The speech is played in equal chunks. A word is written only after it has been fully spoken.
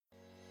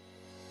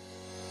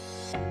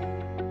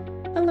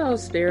fellow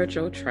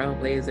spiritual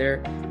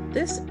trailblazer.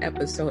 This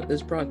episode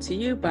is brought to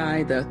you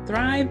by the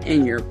Thrive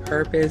in Your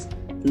Purpose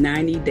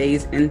 90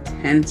 Days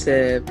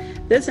Intensive.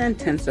 This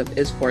intensive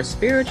is for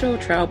spiritual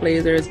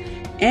trailblazers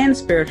and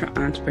spiritual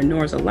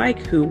entrepreneurs alike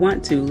who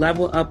want to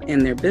level up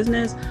in their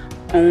business,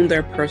 own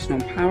their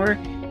personal power,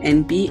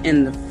 and be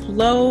in the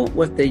flow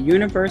with the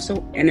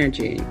universal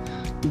energy.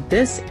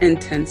 This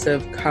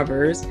intensive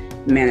covers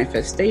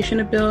manifestation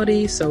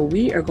ability, so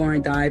we are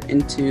going to dive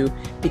into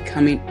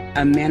becoming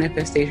a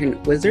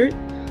manifestation wizard,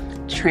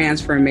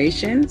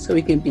 transformation, so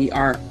we can be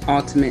our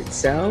ultimate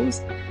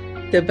selves,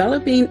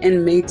 developing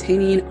and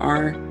maintaining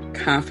our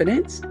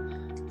confidence,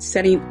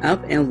 setting up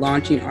and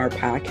launching our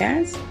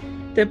podcast,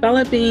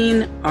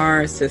 developing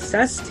our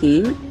success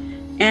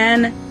team,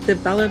 and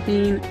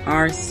developing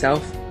our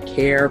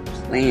self-care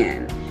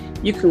plan.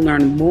 You can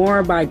learn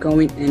more by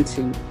going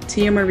into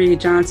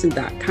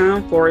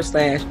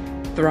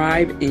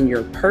tiamariejohnson.com/thrive in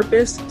your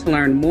purpose to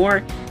learn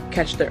more,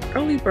 catch the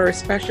early bird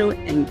special,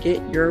 and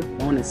get your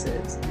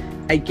bonuses.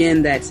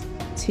 Again, that's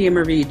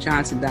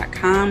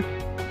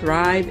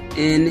tiamariejohnson.com/thrive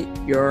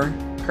in your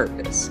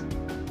purpose.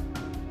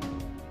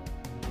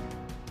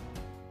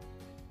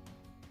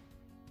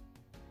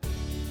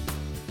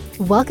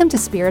 Welcome to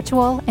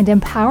Spiritual and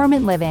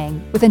Empowerment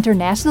Living with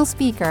international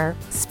speaker,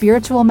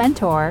 spiritual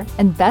mentor,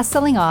 and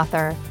best-selling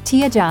author,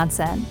 Tia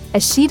Johnson,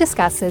 as she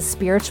discusses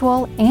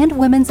spiritual and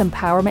women's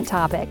empowerment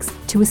topics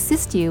to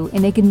assist you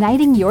in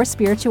igniting your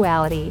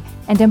spirituality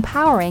and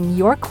empowering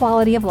your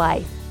quality of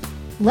life.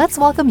 Let's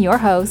welcome your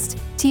host,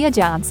 Tia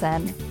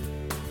Johnson.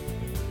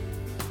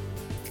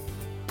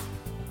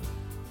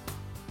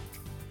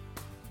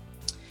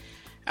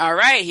 All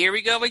right, here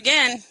we go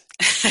again.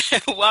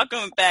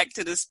 Welcome back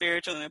to the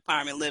Spiritual and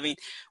Empowerment Living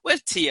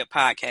with Tia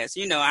podcast.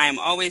 You know, I am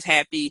always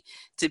happy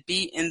to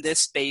be in this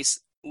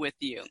space with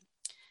you.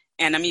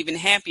 And I'm even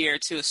happier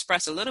to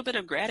express a little bit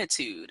of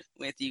gratitude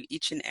with you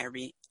each and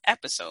every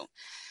episode.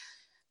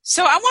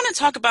 So I want to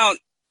talk about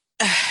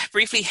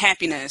briefly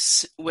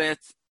happiness with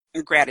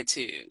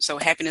gratitude. So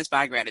happiness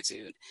by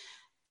gratitude.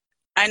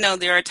 I know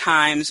there are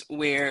times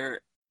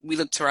where we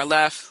look to our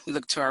left, we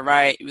look to our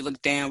right, we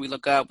look down, we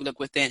look up, we look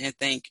within and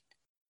think,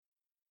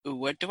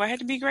 what do I have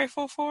to be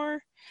grateful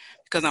for?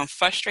 Because I'm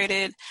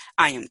frustrated,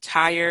 I am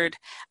tired,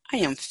 I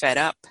am fed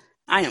up,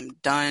 I am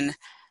done,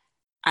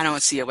 I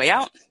don't see a way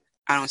out,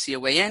 I don't see a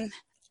way in.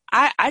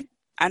 I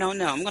don't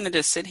know. I'm going to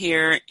just sit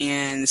here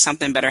and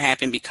something better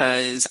happen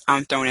because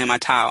I'm throwing in my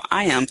towel.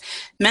 I am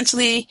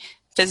mentally,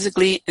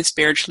 physically, and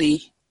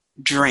spiritually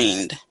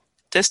drained.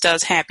 This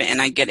does happen,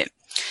 and I get it.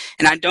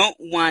 And I don't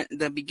want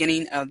the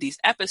beginning of these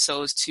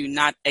episodes to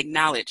not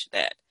acknowledge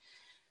that.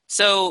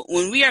 So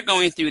when we are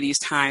going through these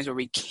times where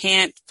we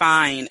can't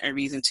find a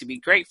reason to be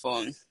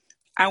grateful,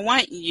 I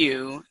want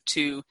you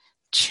to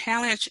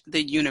challenge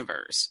the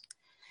universe.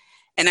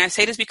 And I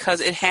say this because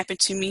it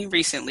happened to me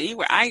recently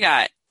where I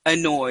got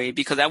annoyed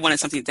because I wanted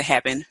something to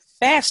happen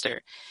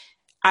faster.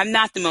 I'm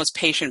not the most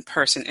patient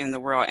person in the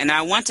world. And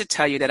I want to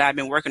tell you that I've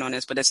been working on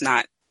this, but it's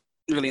not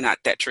really not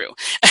that true.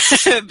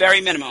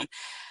 Very minimum.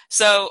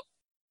 So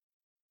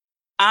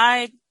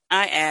I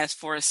asked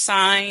for a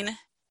sign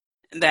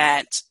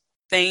that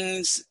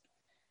things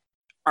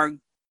are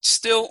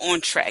still on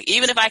track.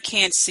 Even if I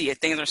can't see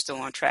it, things are still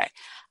on track.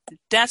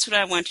 That's what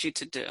I want you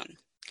to do.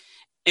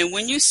 And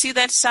when you see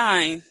that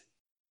sign,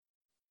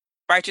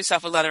 write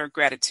yourself a letter of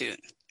gratitude.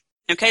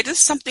 Okay, this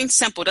is something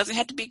simple. It doesn't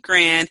have to be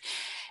grand.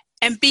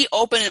 And be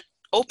open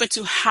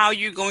to how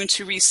you're going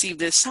to receive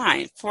this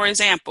sign. For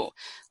example,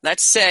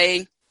 let's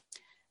say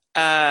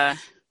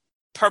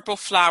purple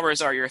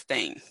flowers are your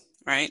thing,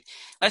 right?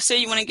 Let's say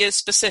you want to get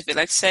specific.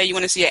 Let's say you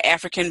want to see an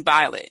African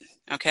violet.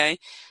 Okay,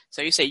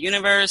 so you say,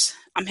 universe,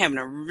 I'm having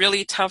a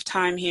really tough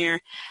time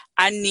here.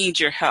 I need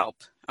your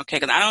help. Okay,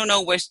 because I don't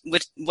know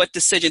what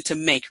decision to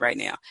make right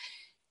now.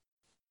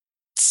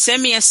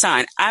 Send me a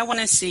sign. I want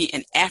to see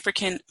an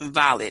African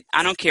violet.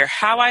 I don't care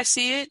how I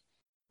see it,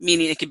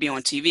 meaning it could be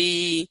on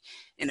TV,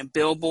 in a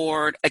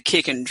billboard, a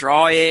kid can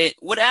draw it,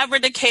 whatever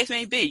the case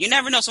may be. You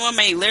never know. Someone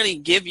may literally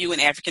give you an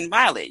African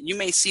violet. You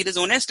may see this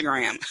on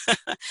Instagram.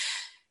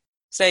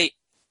 Say,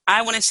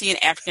 I want to see an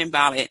African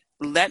violet.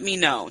 Let me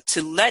know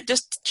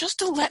just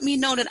to let me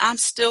know that I'm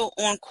still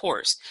on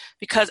course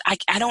because I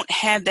don't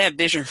have that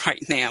vision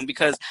right now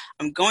because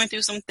I'm going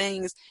through some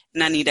things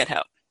and I need that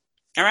help.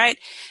 All right.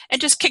 And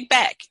just kick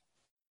back.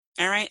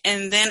 All right.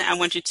 And then I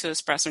want you to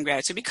express some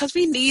gratitude because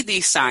we need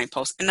these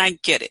signposts and I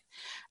get it.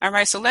 All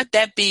right. So let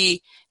that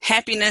be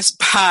happiness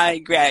by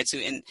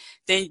gratitude. And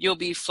then you'll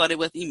be flooded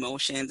with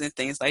emotions and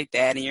things like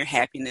that. And your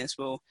happiness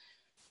will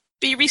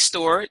be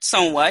restored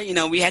somewhat. You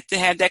know, we have to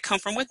have that come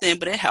from within,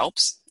 but it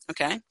helps.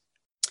 Okay.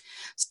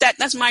 So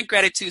that's my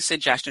gratitude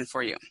suggestion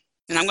for you.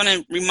 And I'm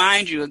going to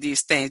remind you of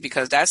these things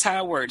because that's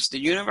how it works. The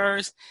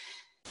universe,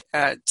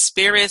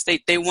 spirits,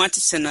 they want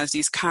to send us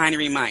these kind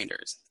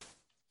reminders.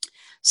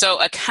 So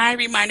a kind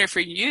reminder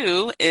for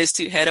you is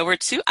to head over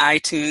to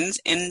iTunes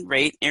and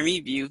rate and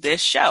review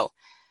this show.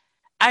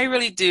 I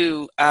really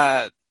do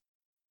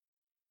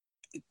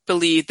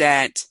believe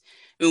that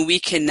when we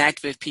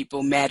connect with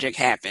people, magic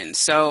happens.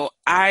 So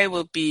I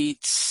will be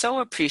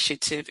so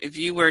appreciative if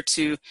you were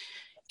to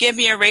give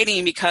me a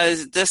rating,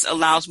 because this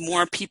allows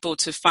more people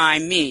to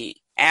find me.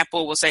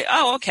 Apple will say,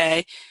 oh,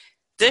 okay,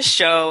 this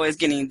show is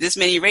getting this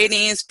many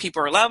ratings.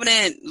 People are loving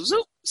it.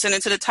 Zoop, send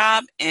it to the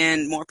top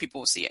and more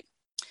people will see it.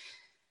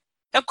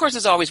 Of course,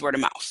 it's always word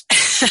of mouth.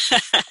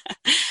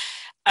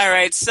 All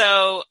right.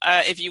 So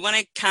if you want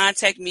to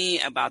contact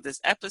me about this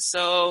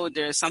episode,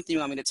 there's something you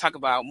want me to talk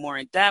about more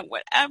in depth,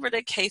 whatever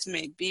the case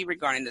may be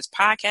regarding this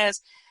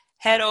podcast,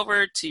 head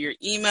over to your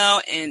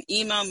email and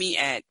email me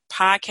at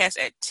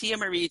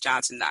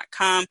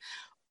podcast@tiamariejohnson.com,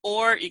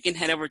 or you can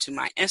head over to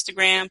my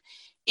Instagram.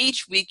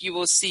 Each week you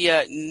will see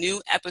a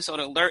new episode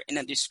alert in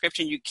the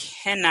description. You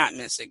cannot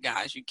miss it,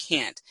 guys. You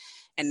can't.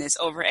 And it's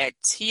over at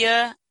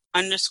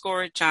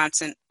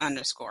Tia_Johnson_.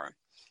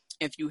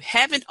 If you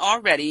haven't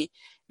already,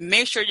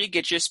 make sure you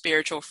get your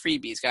spiritual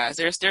freebies, guys.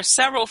 There's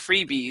several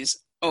freebies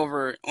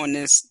over on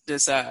this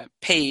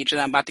page that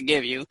I'm about to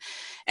give you,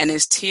 and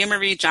it's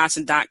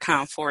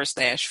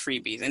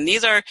tiamariejohnson.com/freebies. And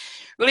these are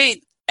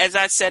really, as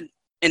I said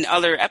in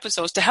other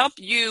episodes, to help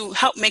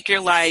make your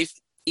life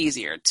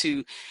easier,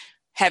 to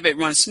have it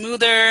run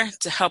smoother,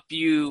 to help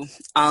you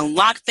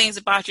unlock things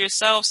about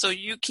yourself so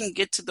you can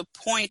get to the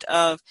point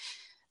of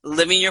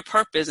living your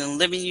purpose and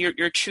living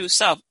your true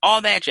self,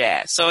 all that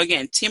jazz. So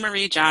again,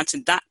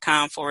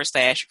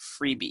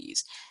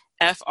 tiamariejohnson.com/freebies,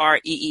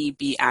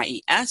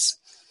 FREEBIES.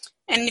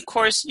 And of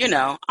course,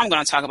 I'm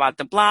going to talk about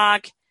the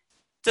blog.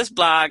 This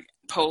blog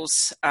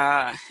post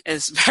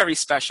is very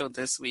special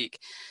this week.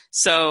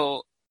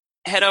 So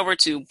head over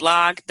to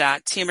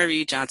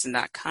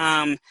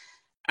blog.tiamariejohnson.com.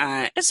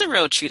 It's a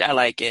real treat. I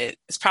like it.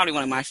 It's probably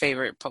one of my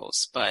favorite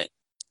posts, but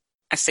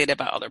I say that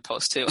about other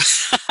posts too.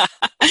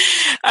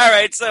 All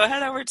right, so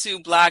head over to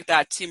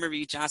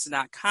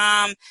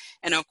blog.tiamariejohnson.com.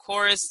 And of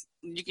course,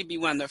 you can be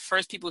one of the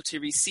first people to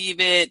receive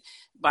it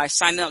by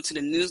signing up to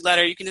the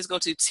newsletter. You can just go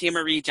to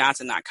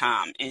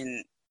tiamariejohnson.com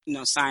and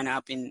sign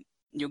up, and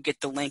you'll get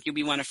the link. You'll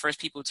be one of the first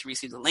people to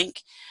receive the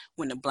link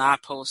when the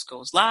blog post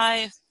goes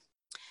live.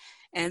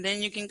 And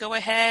then you can go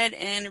ahead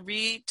and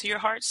read to your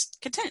heart's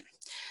content.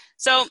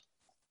 So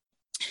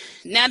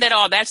now that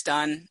all that's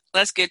done,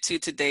 let's get to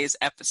today's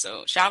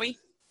episode, shall we?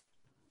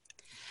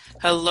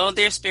 Hello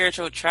there,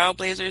 spiritual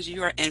trailblazers.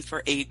 You are in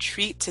for a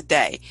treat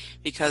today,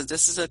 because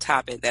this is a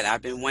topic that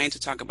I've been wanting to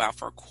talk about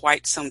for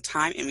quite some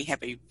time, and we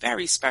have a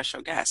very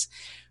special guest.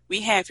 We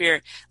have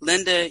here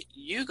Linda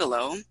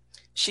Ugelow.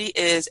 She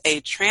is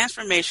a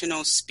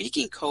transformational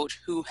speaking coach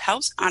who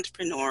helps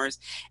entrepreneurs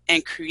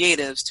and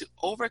creatives to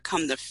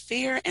overcome the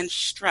fear and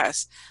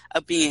stress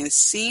of being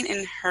seen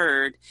and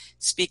heard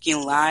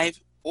speaking live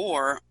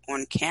or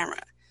on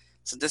camera.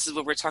 So this is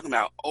what we're talking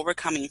about,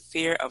 overcoming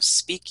fear of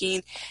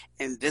speaking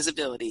and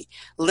visibility.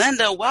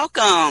 Linda,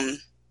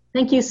 welcome.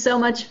 Thank you so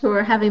much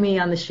for having me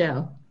on the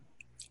show.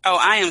 Oh,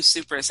 I am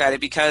super excited,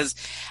 because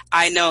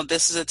I know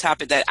this is a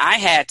topic that I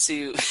had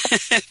to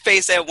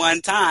face at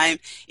one time.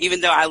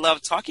 Even though I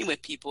love talking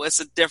with people,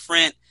 it's a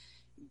different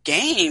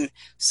game.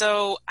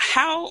 So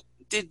how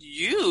did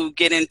you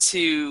get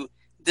into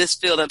this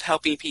field of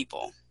helping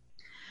people?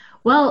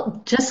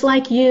 Well, just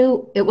like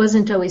you, it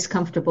wasn't always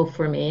comfortable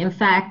for me. In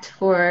fact,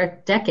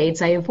 for decades,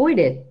 I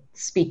avoided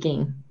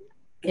speaking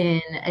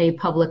in a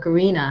public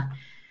arena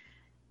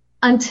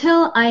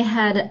until I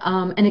had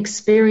an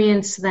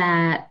experience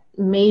that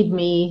made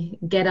me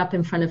get up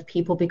in front of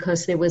people,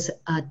 because there was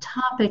a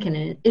topic and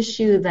an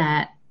issue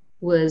that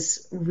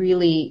was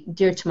really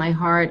dear to my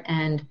heart,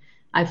 and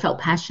I felt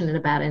passionate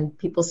about it. And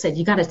people said,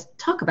 you got to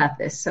talk about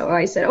this. So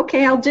I said,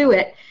 okay, I'll do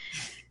it.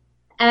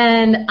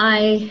 And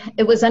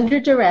it was under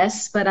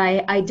duress, but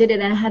I did it,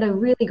 and I had a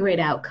really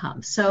great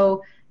outcome.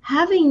 So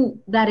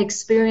having that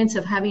experience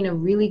of having a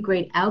really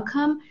great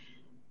outcome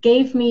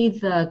gave me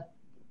the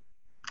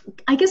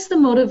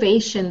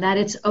motivation that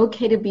it's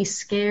okay to be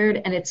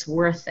scared, and it's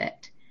worth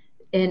it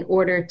in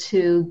order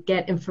to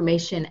get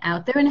information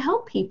out there and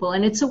help people.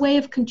 And it's a way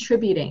of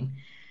contributing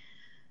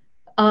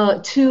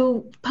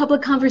to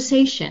public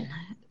conversation.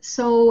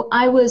 So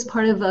I was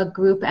part of a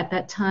group at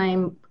that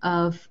time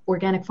of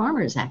organic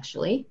farmers,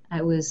 actually.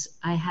 I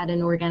had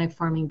an organic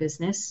farming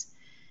business,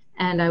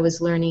 and I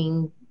was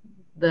learning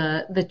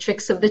the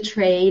tricks of the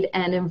trade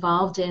and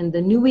involved in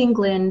the New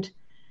England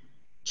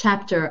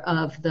chapter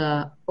of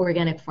the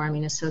Organic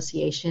Farming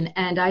Association.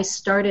 And I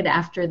started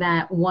after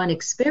that one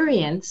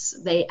experience.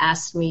 They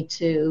asked me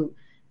to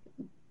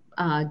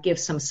give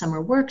some summer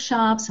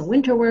workshops and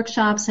winter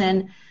workshops,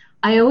 and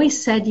I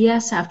always said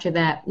yes after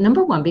that.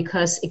 Number one,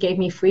 because it gave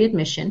me free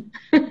admission.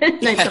 And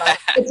I thought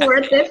it's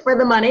worth it for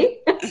the money.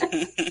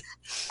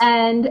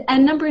 And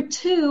number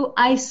two,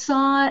 I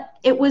saw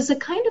it was a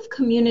kind of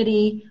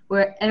community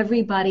where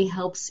everybody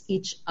helps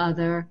each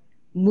other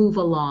move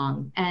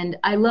along. And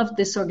I loved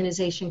this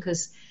organization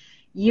because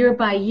year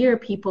by year,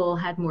 people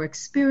had more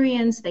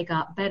experience. They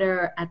got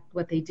better at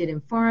what they did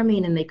in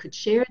farming, and they could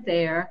share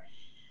their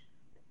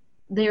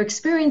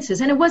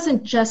experiences. And it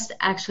wasn't just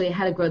actually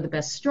how to grow the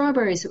best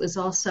strawberries. It was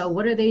also,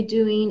 what are they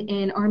doing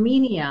in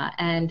Armenia,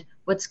 and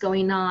what's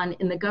going on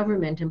in the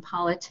government and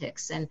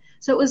politics. And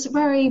so it was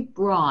very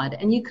broad.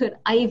 And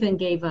I even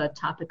gave a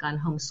topic on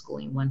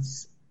homeschooling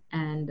once.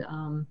 And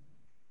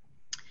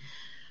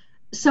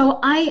so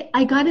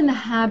I got in the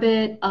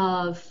habit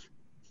of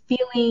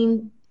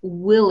feeling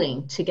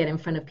willing to get in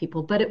front of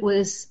people, but it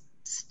was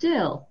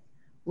still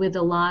with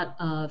a lot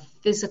of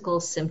physical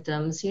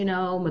symptoms,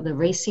 with a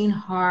racing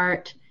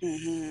heart,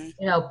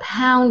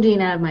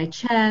 pounding out of my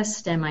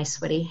chest and my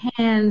sweaty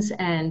hands,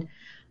 and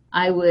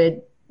I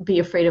would be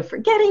afraid of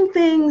forgetting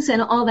things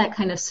and all that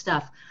kind of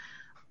stuff.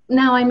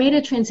 Now, I made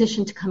a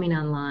transition to coming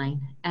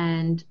online,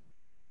 and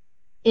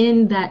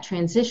in that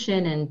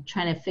transition and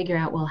trying to figure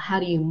out, well, how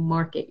do you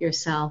market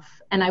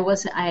yourself? And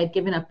I had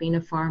given up being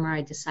a farmer.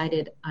 I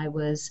decided I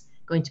was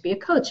going to be a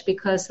coach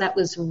because that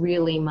was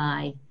really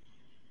my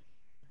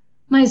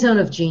zone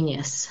of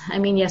genius. I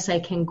mean, yes, I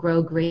can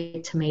grow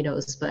great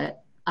tomatoes,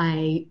 but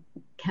I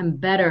can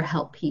better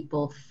help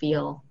people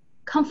feel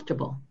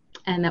comfortable.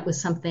 And that was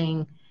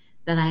something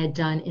that I had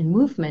done in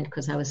movement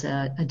because I was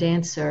a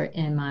dancer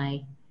in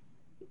my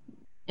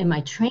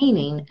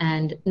training,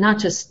 and not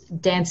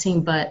just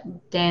dancing,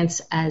 but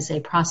dance as a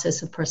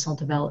process of personal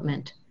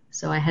development.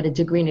 So I had a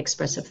degree in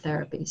expressive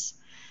therapies.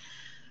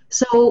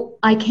 So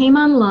I came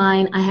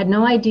online. I had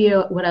no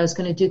idea what I was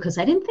going to do because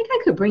I didn't think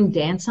I could bring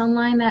dance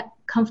online that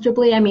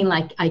comfortably. I mean,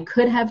 like, I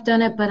could have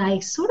done it, but I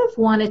sort of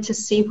wanted to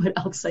see what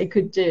else I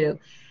could do.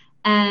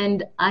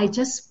 And I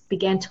just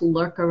began to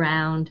lurk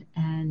around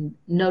and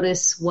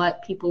notice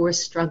what people were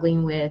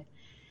struggling with.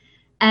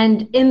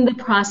 And in the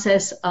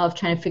process of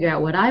trying to figure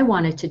out what I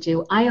wanted to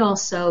do, I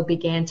also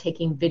began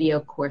taking video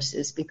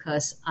courses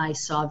because I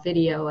saw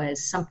video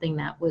as something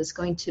that was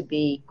going to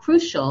be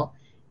crucial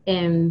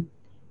in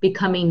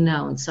becoming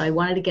known. So I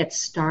wanted to get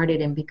started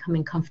in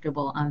becoming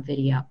comfortable on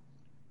video.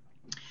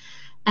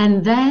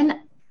 And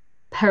then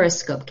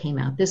Periscope came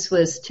out. This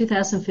was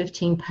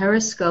 2015.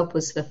 Periscope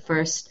was the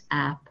first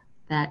app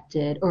that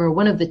did, or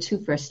one of the two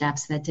first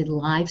apps that did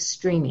live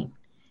streaming.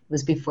 It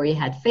was before you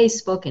had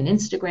Facebook and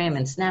Instagram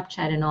and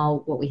Snapchat and all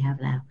what we have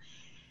now.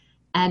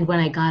 And when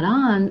I got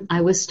on,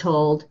 I was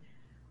told,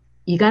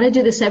 you got to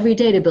do this every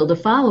day to build a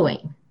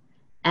following.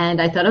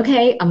 And I thought,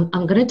 okay, I'm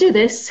going to do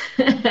this.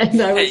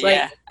 And I was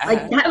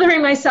like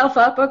gathering myself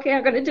up. Okay,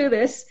 I'm going to do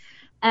this.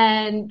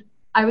 And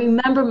I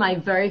remember my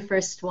very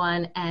first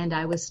one, and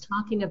I was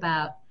talking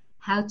about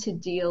how to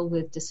deal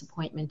with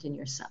disappointment in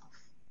yourself.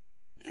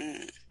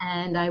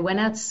 And I went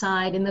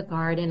outside in the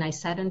garden. I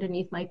sat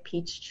underneath my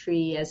peach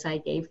tree as I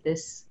gave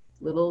this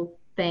little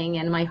thing,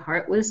 and my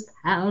heart was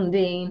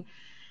pounding.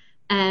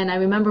 And I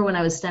remember when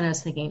I was done, I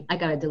was thinking, I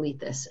got to delete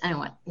this. And I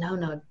went,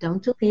 no,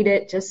 don't delete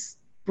it. Just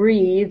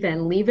breathe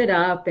and leave it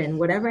up, and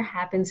whatever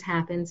happens,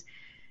 happens.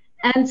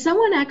 And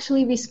someone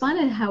actually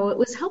responded how it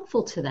was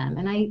helpful to them.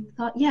 And I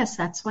thought, yes,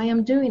 that's why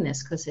I'm doing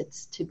this, because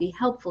it's to be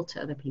helpful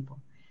to other people.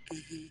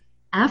 Mm-hmm.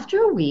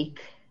 After a week,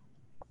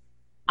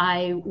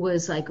 I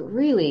was like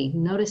really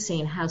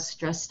noticing how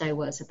stressed I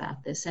was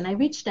about this. And I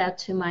reached out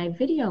to my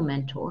video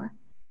mentor,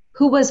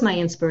 who was my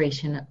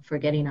inspiration for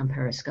getting on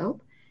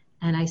Periscope.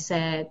 And I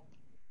said,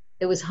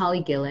 it was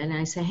Holly Gillen. And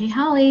I said, hey,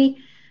 Holly,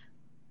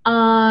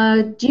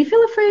 do you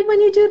feel afraid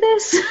when you do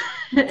this?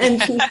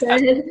 And she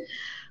said,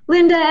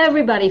 Linda,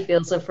 everybody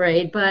feels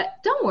afraid,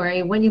 but don't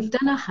worry. When you've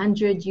done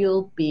 100,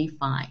 you'll be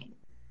fine.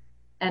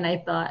 And I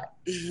thought,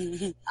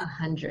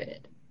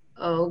 100.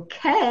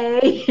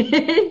 Okay,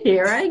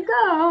 here I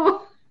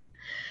go.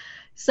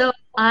 So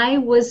I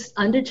was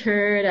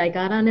undeterred. I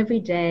got on every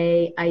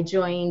day. I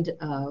joined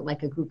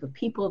like a group of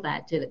people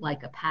that did it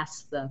like a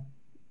pass the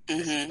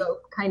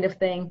scope kind of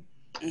thing.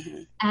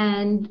 Mm-hmm.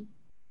 And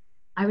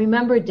I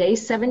remember day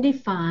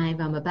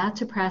 75, I'm about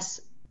to press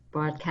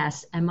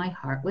broadcast, and my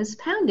heart was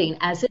pounding,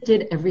 as it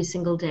did every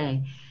single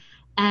day.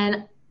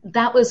 And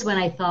that was when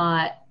I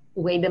thought,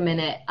 wait a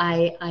minute,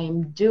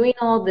 I'm doing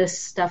all this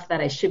stuff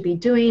that I should be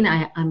doing.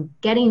 I'm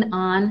getting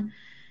on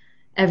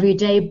every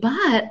day,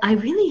 but I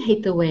really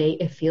hate the way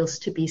it feels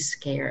to be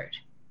scared.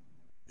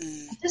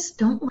 I just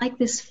don't like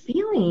this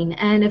feeling.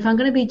 And if I'm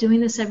going to be doing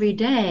this every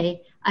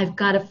day, I've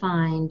got to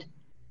find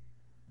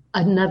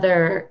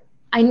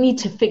I need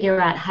to figure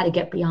out how to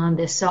get beyond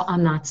this so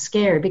I'm not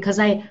scared, because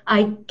I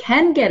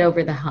can get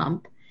over the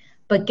hump,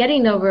 but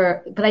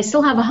I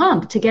still have a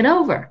hump to get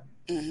over.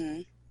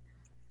 Mm-hmm.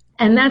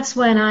 And that's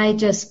when I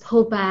just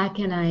pulled back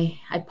and I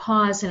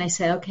paused and I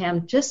said, okay,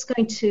 I'm just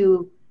going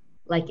to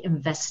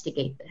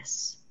investigate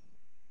this.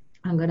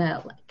 I'm going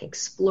to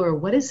explore,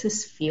 what does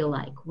this feel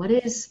like? What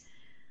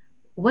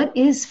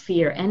is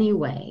fear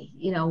anyway?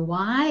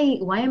 Why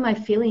am I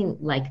feeling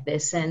like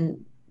this?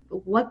 And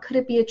what could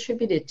it be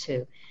attributed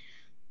to?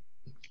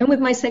 And with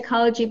my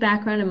psychology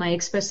background and my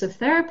expressive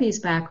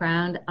therapies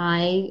background,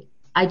 I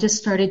just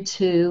started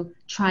to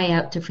try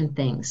out different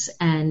things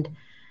and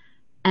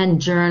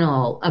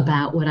journal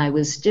about what I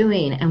was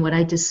doing. And what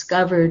I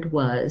discovered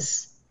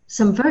was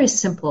some very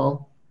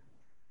simple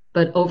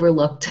but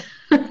overlooked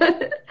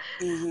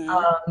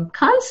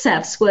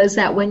concepts. Was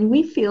that when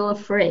we feel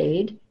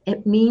afraid,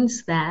 it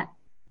means that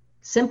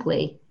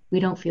simply we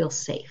don't feel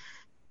safe.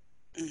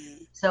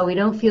 Mm-hmm. So we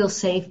don't feel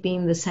safe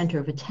being the center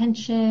of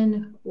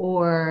attention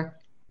or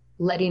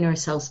letting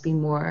ourselves be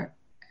more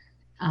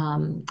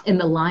in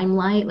the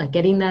limelight, like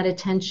getting that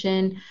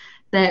attention.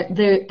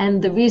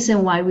 And the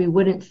reason why we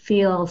wouldn't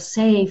feel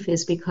safe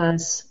is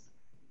because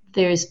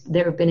there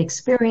have been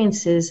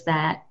experiences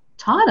that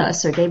taught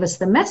us or gave us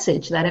the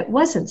message that it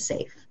wasn't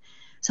safe.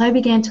 So I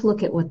began to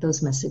look at what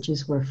those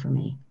messages were for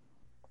me.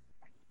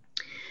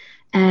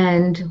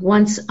 And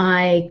once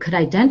I could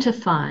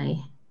identify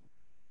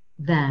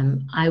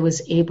them, I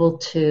was able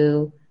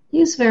to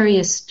use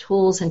various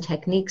tools and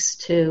techniques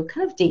to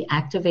kind of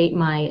deactivate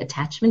my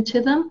attachment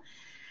to them.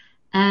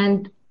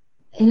 And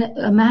in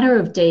a matter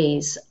of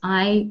days,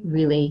 I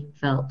really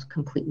felt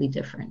completely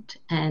different.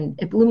 And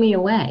it blew me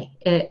away.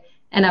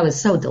 And I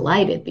was so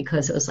delighted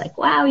because it was like,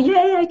 wow,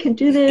 yay, I can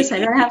do this. I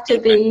don't have to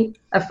be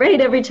afraid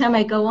every time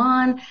I go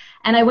on.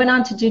 And I went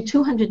on to do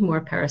 200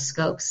 more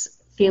Periscopes,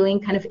 feeling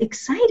kind of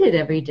excited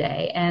every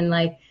day. And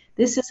like,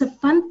 this is a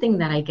fun thing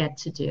that I get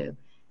to do.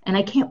 And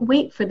I can't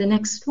wait for the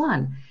next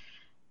one.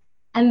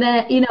 And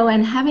that,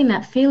 and having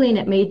that feeling,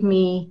 it made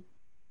me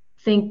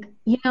think,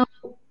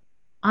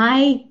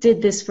 I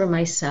did this for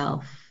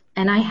myself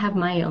and I have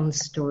my own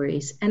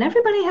stories and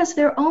everybody has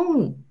their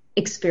own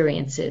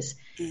experiences.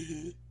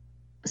 Mm-hmm.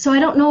 So I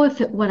don't know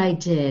if what I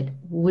did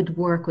would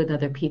work with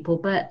other people,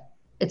 but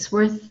it's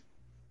worth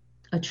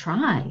a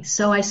try.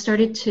 So I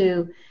started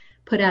to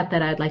put out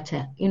that I'd like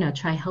to,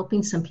 try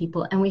helping some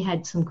people, and we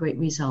had some great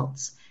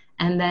results.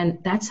 And then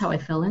that's how I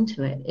fell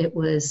into it. It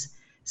was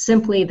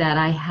simply that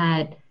I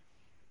had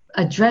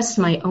addressed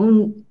my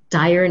own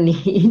dire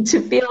need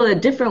to feel a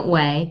different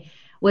way,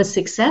 was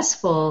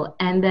successful,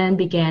 and then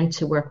began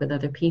to work with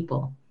other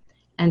people.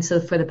 And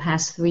so for the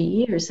past 3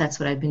 years, that's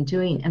what I've been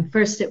doing. And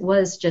first it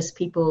was just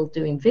people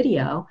doing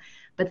video,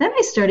 but then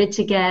I started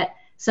to get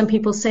some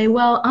people say,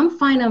 well, I'm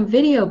fine on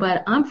video,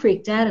 but I'm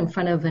freaked out in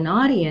front of an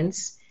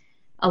audience,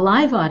 a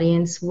live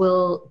audience.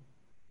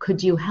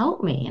 Could you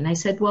help me? And I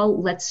said,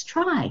 well, let's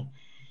try.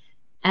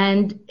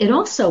 And it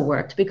also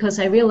worked because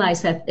I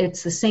realized that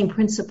it's the same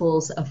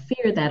principles of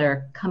fear that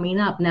are coming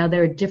up. Now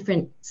there are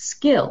different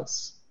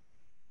skills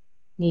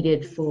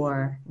needed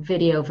for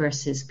video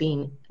versus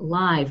being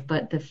live,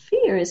 but the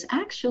fear is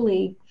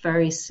actually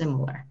very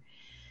similar.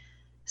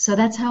 So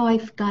that's how I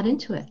got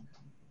into it.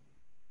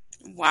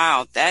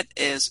 Wow, that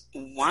is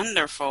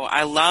wonderful.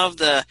 I love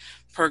the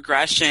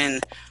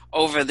progression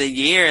over the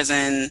years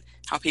and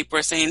how people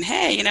are saying,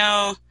 hey,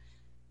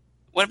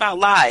 what about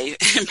live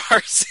in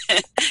person?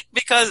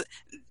 Because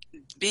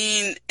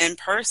being in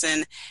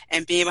person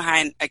and being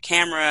behind a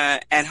camera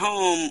at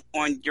home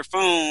on your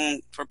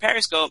phone for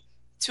Periscope,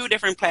 two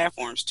different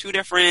platforms, two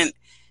different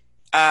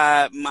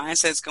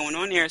mindsets going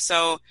on there.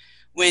 So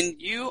when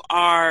you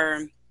are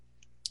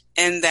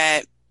in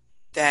that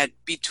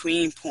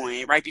between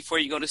point, right before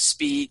you go to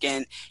speak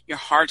and your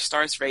heart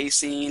starts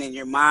racing and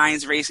your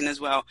mind's racing as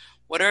well,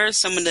 what are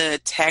some of the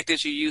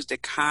tactics you use to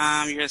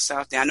calm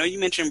yourself down? I know you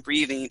mentioned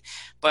breathing,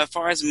 but as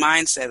far as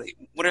mindset,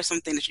 what are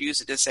some things that you use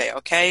to just say,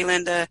 okay,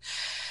 Linda,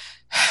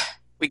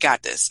 we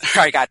got this,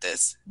 or I got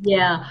this?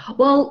 Yeah,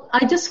 well,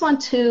 I just want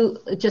to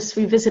just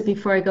revisit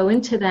before I go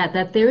into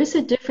that there is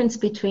a difference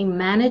between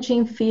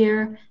managing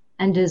fear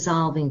and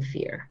dissolving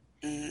fear.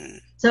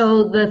 Mm.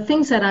 So the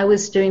things that I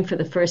was doing for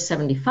the first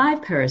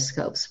 75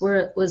 Periscopes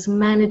was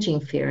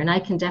managing fear, and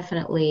I can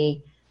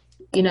definitely,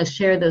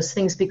 share those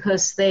things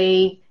because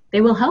they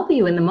will help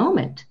you in the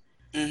moment.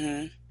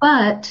 Mm-hmm.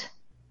 But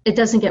it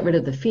doesn't get rid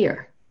of the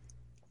fear.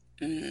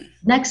 Mm-hmm.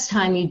 Next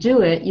time you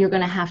do it, you're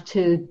going to have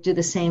to do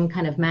the same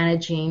kind of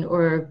managing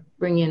or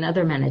bring in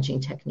other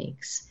managing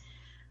techniques.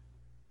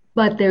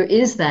 But there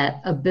is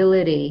that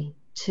ability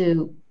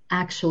to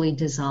actually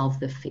dissolve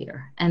the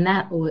fear. And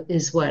that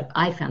is what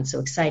I found so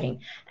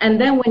exciting.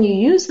 And then when you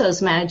use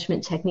those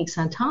management techniques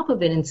on top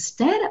of it,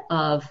 instead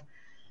of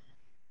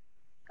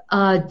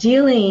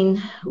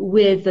dealing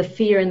with the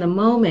fear in the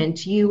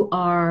moment, you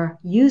are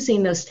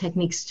using those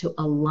techniques to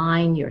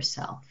align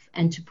yourself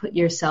and to put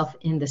yourself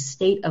in the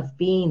state of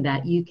being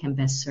that you can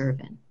best serve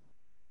in.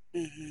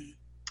 Mm-hmm.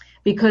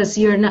 Because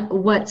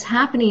what's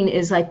happening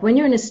is like when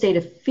you're in a state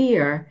of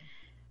fear,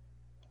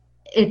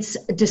 it's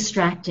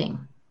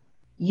distracting.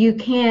 You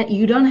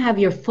don't have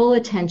your full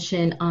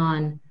attention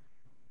on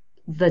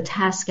the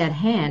task at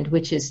hand,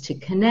 which is to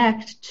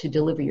connect, to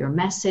deliver your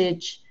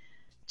message,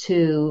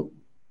 to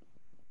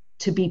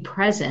be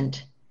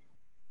present.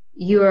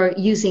 You're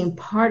using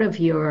part of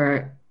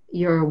your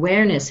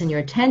awareness and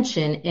your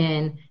attention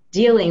in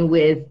dealing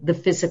with the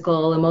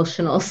physical,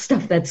 emotional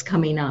stuff that's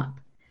coming up.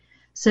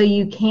 So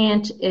you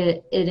can't,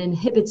 it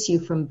inhibits you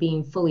from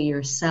being fully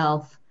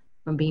yourself,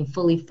 from being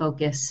fully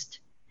focused.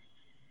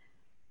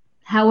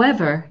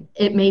 However,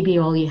 it may be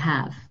all you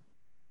have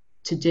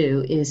to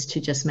do is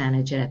to just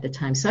manage it at the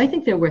time. So I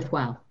think they're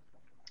worthwhile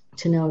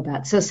to know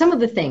about. So some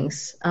of the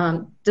things,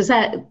 is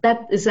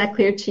that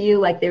clear to you?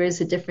 Like there is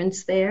a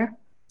difference there?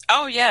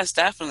 Oh, yes,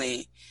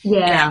 definitely.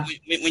 Yeah.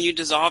 When you're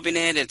dissolving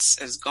it,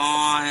 it's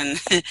gone.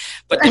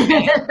 But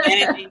the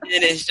managing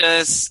it is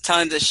just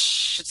telling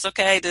it's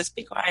okay, just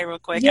be quiet real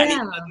quick. Yeah. I need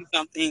to do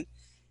something.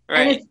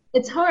 And Right.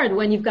 it's hard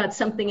when you've got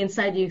something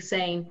inside you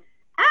saying,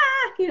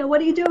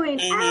 what are you doing?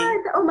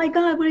 Mm-hmm. Oh my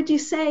God, what did you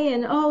say?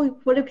 And oh,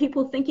 what are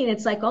people thinking?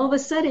 It's like all of a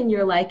sudden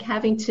you're like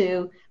having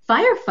to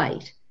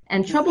firefight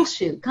and Mm-hmm.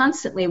 troubleshoot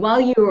constantly while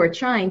you are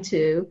trying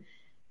to,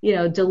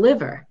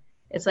 deliver.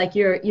 It's like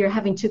you're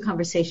having two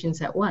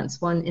conversations at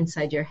once, one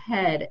inside your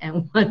head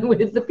and one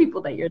with the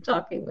people that you're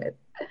talking with.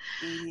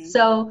 Mm-hmm.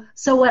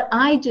 So what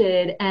I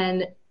did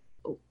and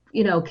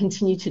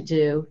continue to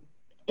do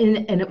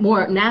and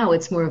more now,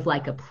 it's more of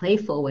like a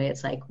playful way.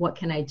 It's like, what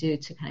can I do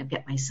to kind of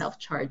get myself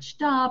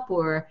charged up?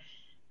 Or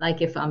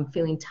like if I'm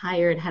feeling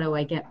tired, how do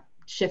I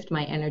shift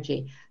my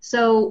energy?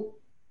 So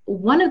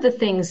one of the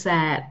things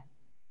that,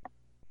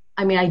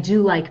 I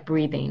do like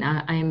breathing.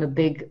 I am a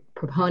big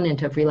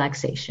proponent of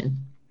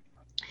relaxation.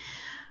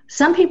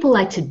 Some people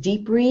like to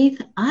deep breathe.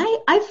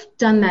 I've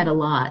done that a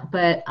lot,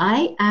 but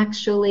I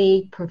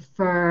actually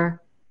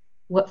prefer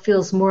what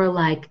feels more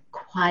like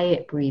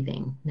quiet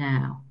breathing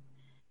now.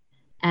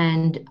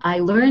 And I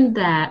learned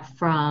that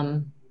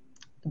from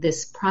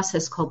this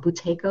process called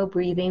Buteyko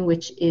breathing,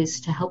 which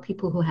is to help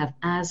people who have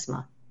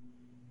asthma.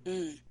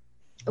 Mm.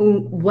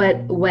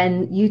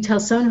 When you tell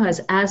someone who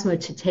has asthma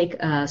to take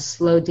a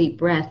slow, deep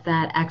breath,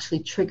 that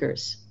actually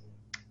triggers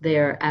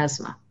their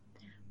asthma.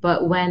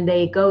 But when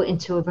they go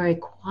into a very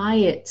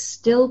quiet,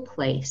 still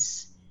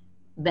place,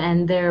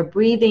 then their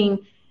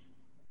breathing,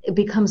 it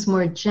becomes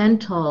more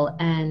gentle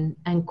and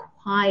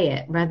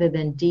quiet rather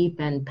than deep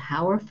and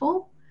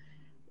powerful.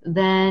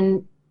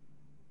 Then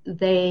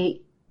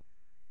they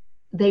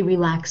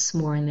relax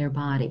more in their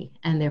body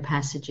and their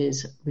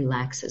passages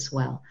relax as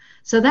well.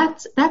 So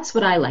that's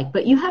what I like.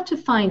 But you have to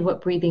find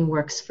what breathing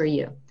works for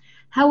you.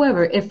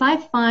 However, if I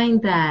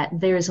find that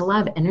there's a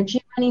lot of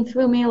energy running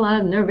through me, a lot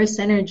of nervous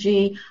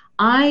energy,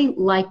 I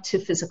like to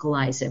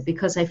physicalize it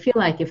because I feel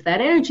like if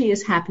that energy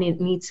is happening,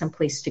 it needs some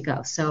place to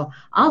go. So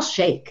I'll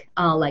shake.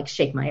 I'll like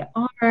shake my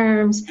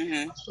arms,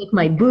 Mm-hmm. I'll shake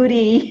my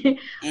booty.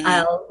 Mm-hmm.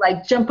 I'll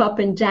like jump up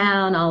and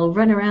down. I'll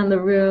run around the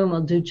room.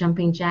 I'll do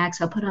jumping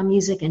jacks. I'll put on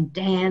music and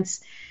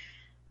dance.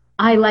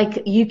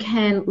 You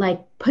can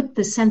like put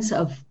the sense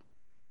of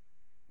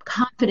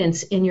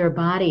confidence in your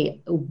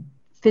body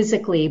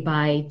physically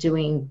by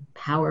doing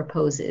power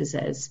poses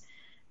as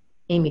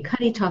Amy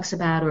Cuddy talks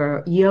about,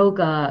 or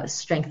yoga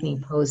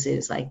strengthening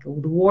poses like the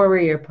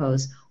warrior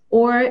pose,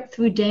 or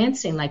through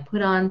dancing, like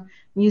put on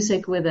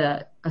music with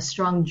a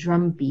strong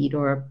drum beat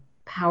or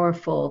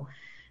powerful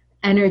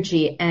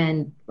energy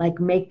and like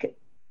put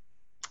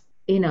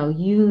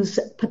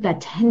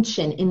that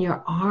tension in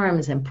your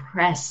arms and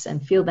press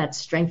and feel that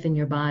strength in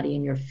your body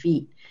and your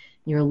feet,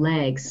 your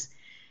legs.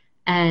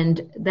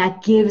 And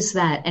that gives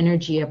that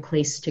energy a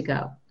place to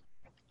go.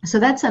 So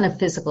that's on a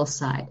physical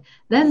side.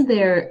 Then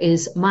there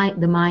is the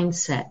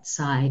mindset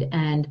side.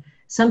 And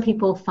some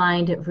people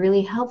find it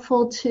really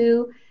helpful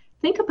to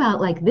think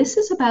about like, this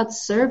is about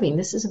serving.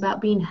 This is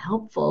about being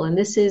helpful. And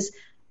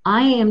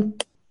I am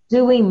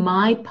doing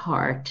my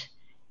part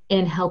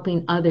in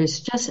helping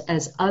others, just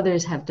as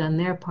others have done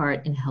their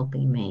part in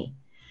helping me.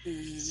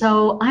 Mm-hmm.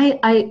 So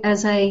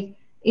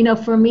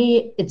for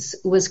me, it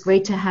was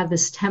great to have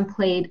this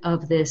template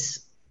of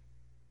this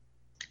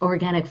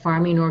organic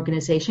farming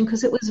organization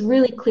because it was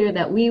really clear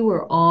that we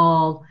were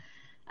all,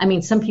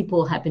 some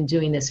people have been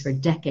doing this for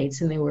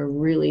decades and they were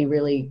really,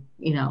 really,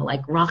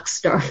 like rock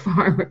star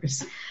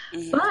farmers.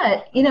 Mm-hmm.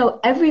 But,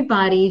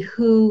 everybody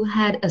who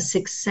had a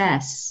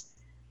success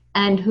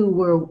and who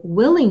were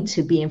willing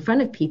to be in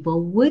front of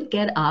people would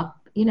get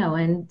up,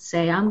 and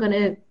say, I'm going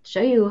to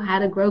show you how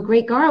to grow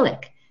great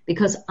garlic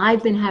because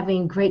I've been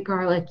having great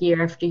garlic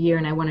year after year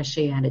and I want to show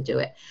you how to do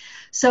it.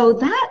 So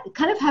that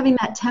kind of having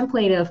that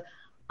template of,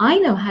 I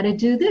know how to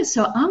do this,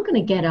 so I'm going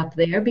to get up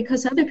there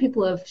because other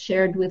people have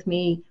shared with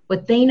me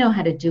what they know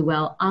how to do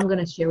well. I'm going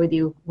to share with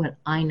you what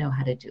I know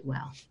how to do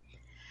well.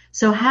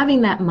 So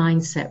having that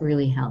mindset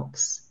really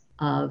helps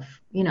of,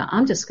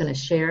 I'm just going to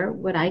share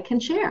what I can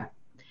share.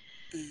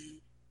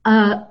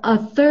 Mm-hmm. A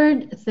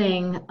third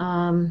thing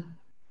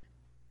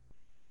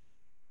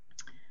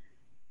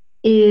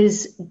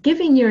is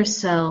giving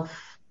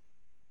yourself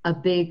a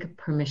big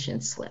permission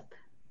slip.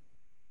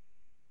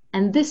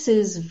 And this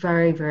is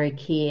very, very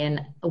key.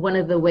 And one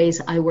of the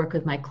ways I work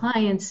with my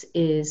clients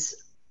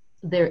is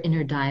their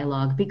inner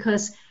dialogue,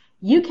 because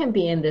you can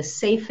be in the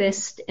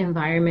safest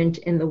environment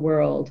in the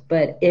world,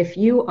 but if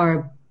you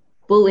are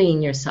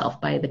bullying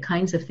yourself by the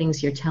kinds of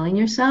things you're telling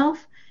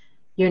yourself,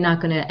 you're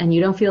not going to, and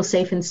you don't feel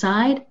safe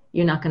inside,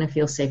 you're not going to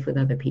feel safe with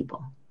other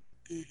people.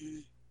 Mm-hmm.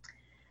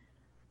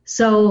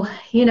 So,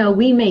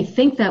 we may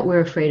think that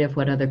we're afraid of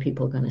what other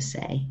people are going to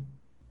say.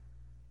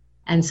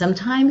 And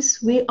sometimes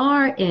we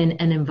are in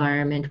an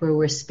environment where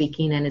we're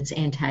speaking and it's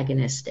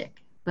antagonistic.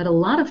 But a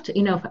lot of,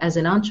 as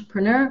an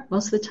entrepreneur,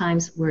 most of the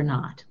times we're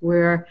not.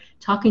 We're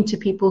talking to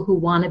people who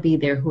want to be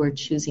there, who are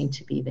choosing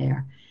to be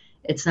there.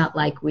 It's not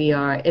like we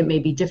are. It may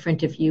be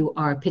different if you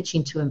are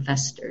pitching to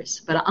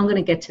investors, but I'm going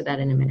to get to that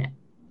in a minute.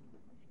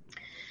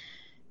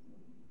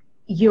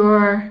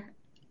 Your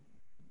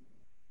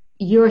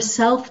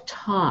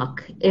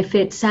self-talk, if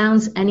it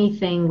sounds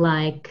anything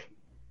like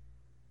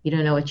You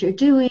don't know what you're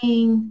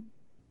doing.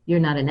 You're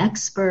not an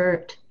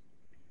expert.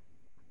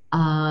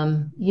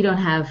 You don't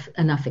have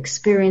enough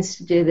experience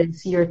to do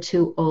this. You're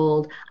too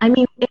old. I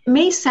mean, it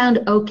may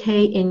sound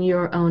okay in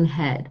your own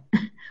head,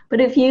 but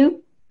if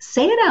you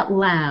say it out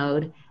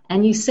loud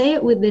and you say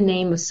it with the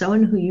name of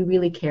someone who you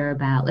really care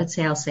about, let's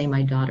say I'll say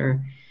my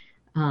daughter,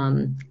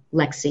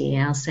 Lexi,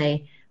 and I'll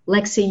say,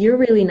 Lexi, you're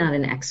really not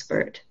an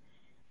expert.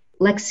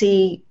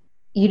 Lexi,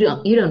 you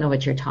don't know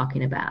what you're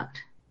talking about.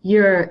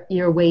 You're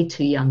way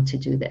too young to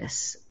do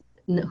this.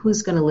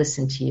 Who's going to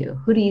listen to you?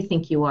 Who do you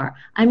think you are?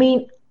 I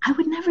mean, I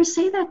would never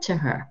say that to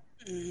her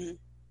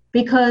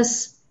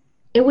because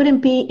it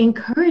wouldn't be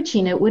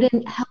encouraging. It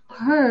wouldn't help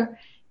her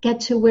get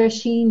to where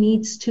she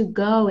needs to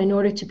go in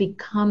order to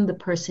become the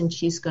person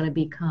she's going to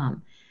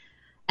become.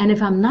 And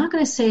if I'm not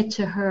going to say it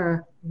to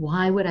her,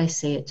 why would I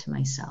say it to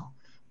myself?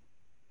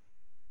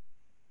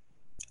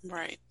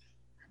 Right.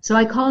 So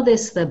I call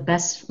this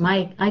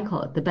I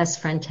call it the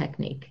best friend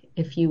technique.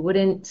 If you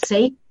wouldn't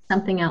say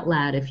something out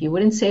loud, if you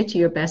wouldn't say it to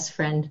your best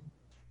friend,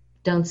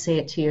 don't say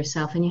it to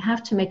yourself. And you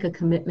have to make a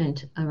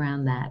commitment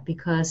around that,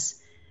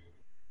 because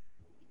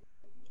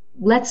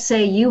let's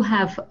say you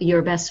have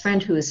your best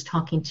friend who is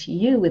talking to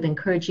you with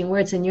encouraging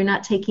words and you're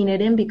not taking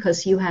it in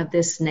because you have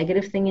this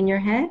negative thing in your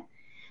head.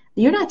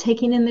 You're not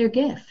taking in their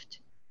gift.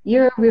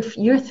 You're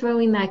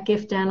throwing that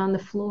gift down on the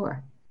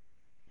floor.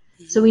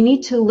 So we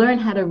need to learn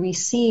how to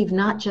receive,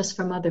 not just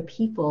from other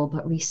people,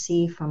 but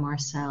receive from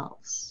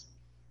ourselves.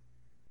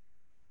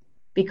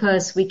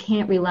 Because we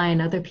can't rely on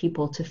other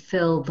people to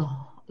fill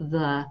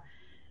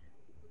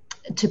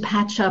to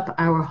patch up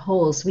our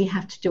holes. We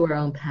have to do our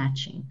own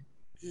patching.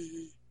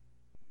 Mm-hmm.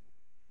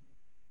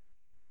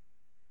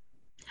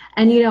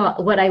 And you know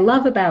what I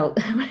love about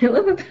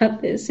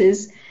this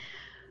is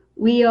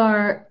we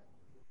are,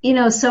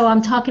 so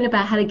I'm talking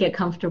about how to get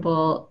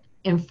comfortable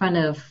in front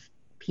of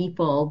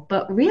people,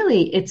 but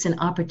really it's an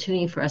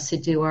opportunity for us to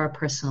do our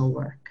personal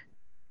work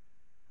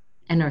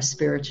and our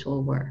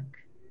spiritual work.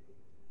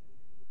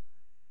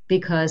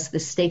 Because the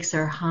stakes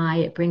are high,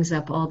 it brings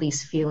up all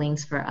these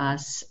feelings for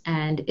us,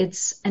 and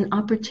it's an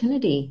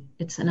opportunity.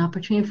 It's an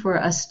opportunity for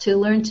us to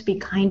learn to be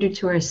kinder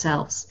to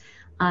ourselves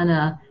on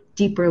a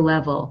deeper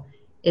level.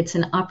 It's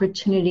an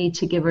opportunity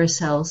to give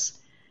ourselves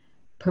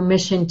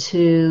permission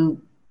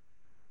to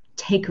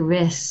take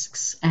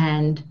risks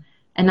and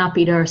not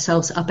beat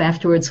ourselves up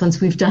afterwards once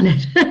we've done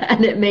it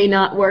and it may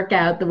not work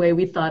out the way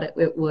we thought it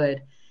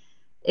would.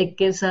 It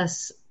gives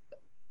us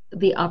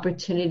the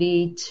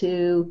opportunity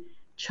to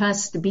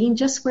trust being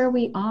just where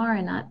we are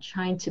and not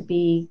trying to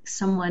be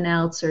someone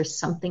else or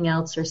something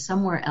else or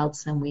somewhere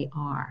else than we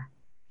are,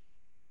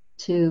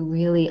 to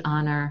really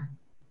honor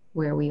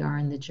where we are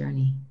in the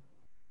journey.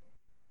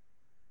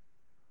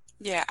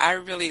 Yeah, I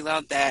really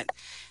love that.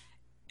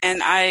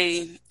 And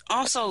I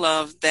also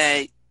love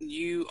that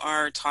you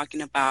are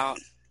talking about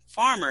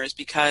farmers,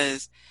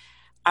 because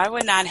I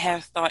would not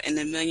have thought in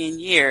a million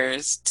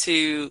years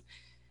to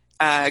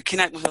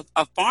connect with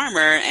a farmer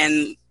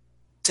and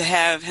to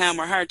have him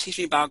or her teach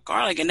me about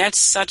garlic. And that's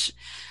such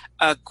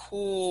a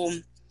cool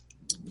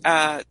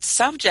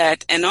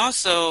subject, and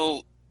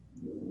also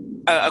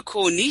a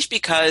cool niche,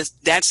 because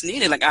that's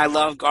needed. Like, I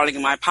love garlic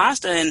in my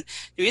pasta, and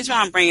the reason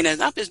why I'm bringing this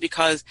up is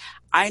because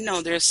I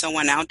know there's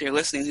someone out there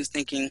listening who's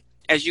thinking,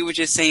 as you were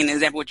just saying,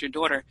 is that with your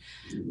daughter,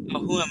 oh,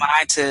 who am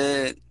I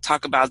to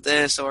talk about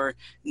this, or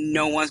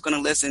no one's going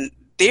to listen.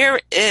 There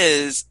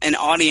is an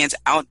audience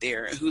out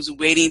there who's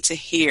waiting to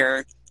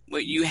hear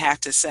what you have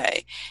to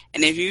say.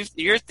 And if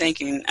you're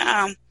thinking,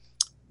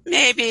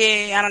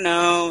 maybe, I don't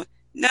know,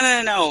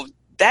 no,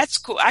 that's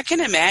cool. I can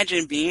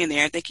imagine being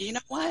there thinking, you know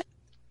what?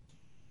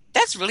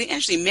 That's really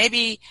interesting.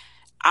 Maybe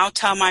I'll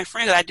tell my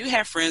friends. I do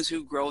have friends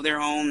who grow their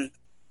own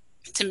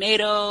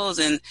tomatoes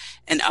and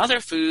other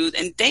foods,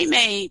 and they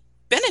may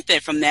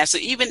benefit from that. So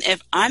even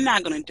if I'm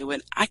not going to do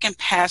it, I can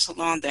pass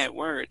along that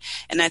word.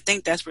 And I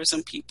think that's where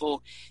some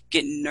people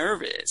get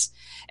nervous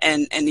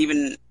and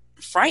even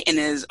frightened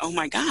is, oh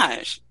my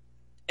gosh,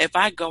 if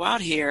I go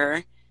out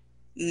here,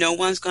 no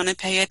one's going to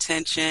pay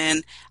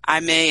attention. I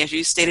may, as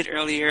you stated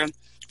earlier,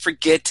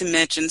 forget to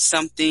mention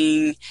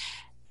something,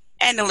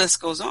 and the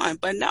list goes on.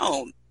 But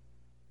no,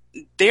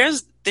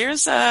 there's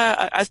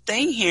a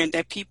thing here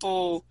that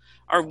people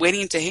are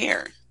waiting to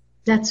hear.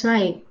 That's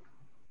right.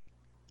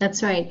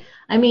 That's right.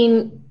 I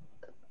mean,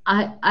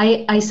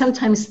 I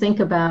sometimes think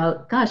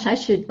about, gosh, I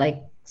should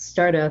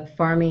start a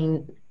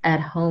farming at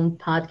home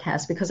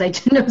podcast, because I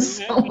do know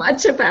so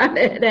much about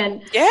it.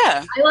 And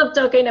yeah, I love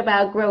talking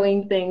about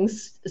growing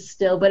things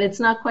still, but it's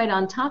not quite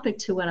on topic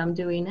to what I'm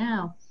doing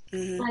now.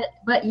 Mm-hmm.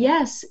 But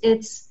yes,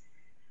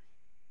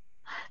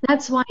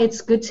 that's why it's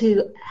good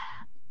to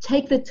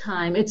take the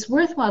time. It's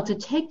worthwhile to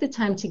take the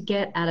time to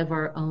get out of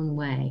our own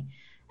way.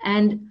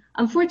 And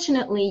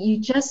unfortunately, you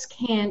just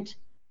can't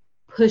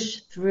push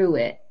through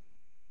it.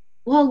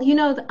 Well,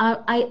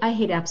 I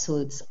hate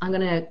absolutes. I'm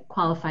going to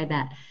qualify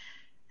that.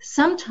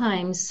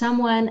 Sometimes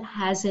someone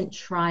hasn't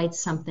tried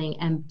something,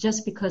 and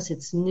just because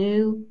it's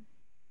new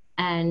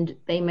and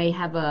they may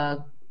have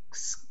a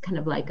kind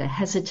of like a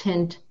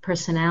hesitant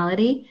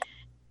personality,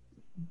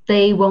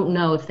 they won't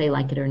know if they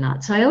like it or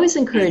not. So I always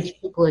encourage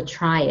people to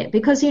try it,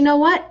 because you know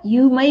what?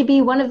 You may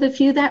be one of the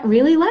few that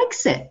really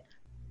likes it.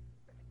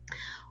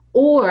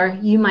 Or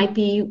you might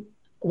be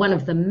one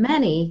of the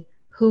many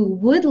who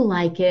would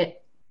like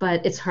it,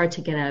 but it's hard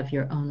to get out of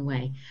your own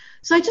way.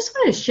 So I just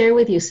want to share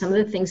with you some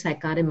of the things that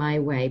got in my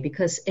way,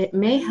 because it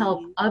may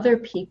help other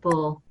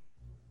people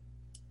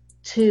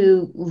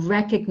to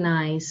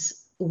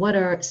recognize what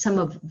are some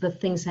of the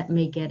things that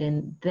may get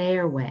in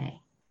their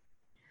way.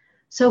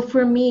 So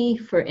for me,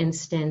 for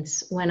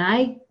instance, when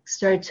I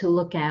started to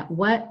look at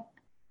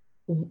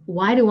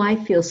why do I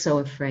feel so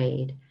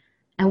afraid?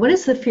 And what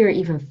does the fear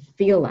even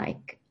feel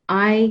like?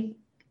 I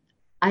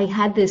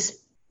had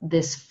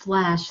this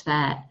flash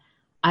that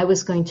I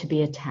was going to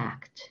be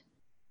attacked.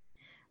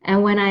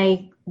 And when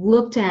I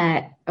looked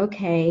at,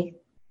 okay,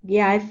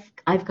 yeah,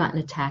 I've gotten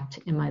attacked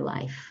in my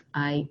life.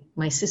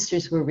 My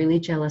sisters were really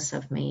jealous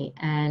of me,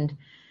 and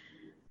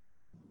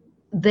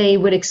they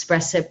would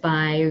express it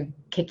by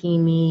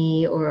kicking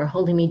me or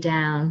holding me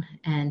down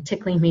and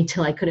tickling me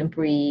till I couldn't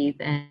breathe,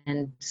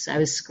 and I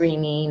was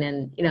screaming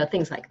and,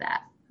 things like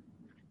that.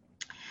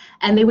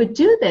 And they would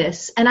do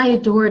this, and I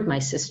adored my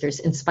sisters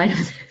in spite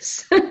of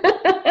this.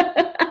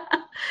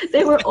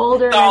 They were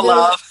older. It's all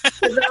love.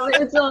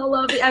 It's all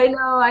love. I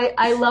know.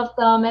 I loved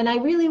them, and I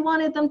really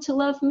wanted them to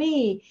love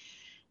me.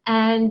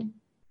 And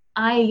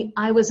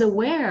I was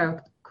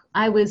aware,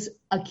 I was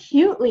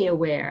acutely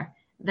aware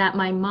that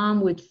my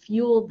mom would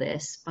fuel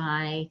this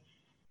by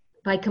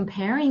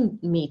comparing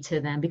me to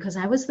them, because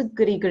I was the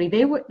goody-goody.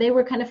 They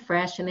were kind of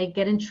fresh, and they'd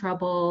get in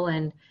trouble,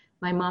 and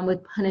my mom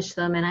would punish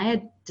them. And I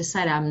had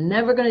decided I'm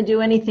never going to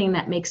do anything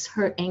that makes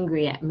her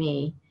angry at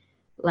me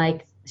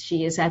like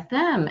she is at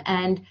them.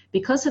 And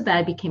because of that,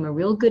 I became a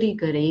real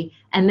goody-goody.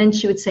 And then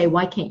she would say,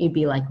 why can't you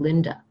be like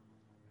Linda?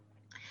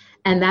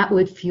 And that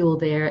would fuel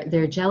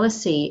their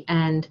jealousy.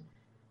 And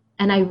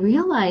I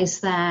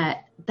realized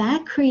that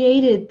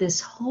created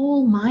this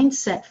whole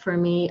mindset for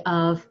me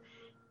of,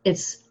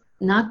 it's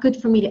not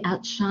good for me to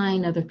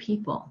outshine other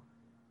people.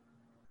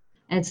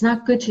 And it's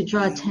not good to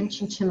draw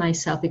attention to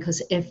myself,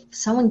 because if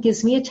someone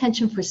gives me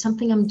attention for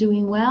something I'm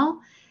doing well,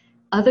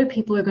 other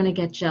people are going to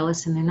get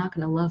jealous and they're not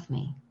going to love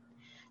me.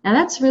 Now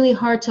that's really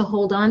hard to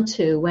hold on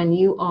to when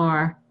you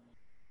are,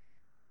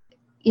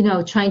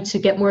 trying to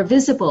get more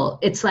visible.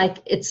 It's like,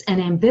 it's an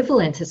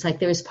ambivalent. It's like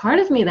there was part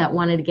of me that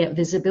wanted to get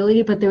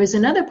visibility, but there was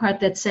another part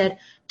that said,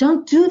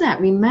 don't do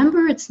that.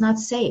 Remember, it's not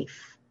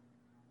safe.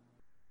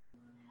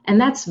 And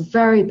that's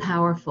very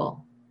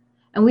powerful.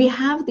 And we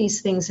have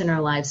these things in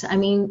our lives. I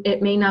mean,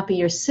 it may not be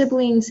your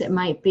siblings. It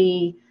might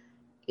be,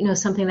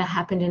 something that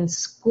happened in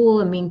school,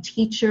 a mean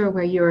teacher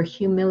where you're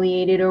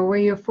humiliated, or where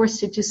you're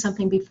forced to do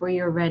something before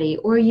you're ready,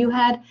 or you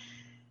had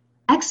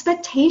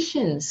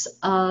expectations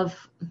of,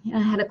 I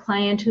had a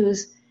client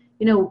who's,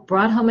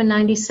 brought home a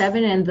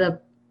 97, and the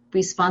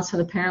response from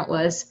the parent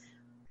was,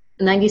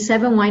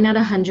 97, why not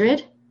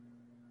 100?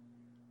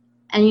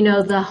 And,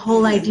 the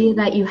whole idea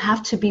that you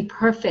have to be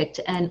perfect,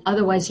 and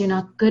otherwise you're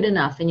not good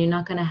enough, and you're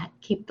not going to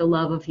keep the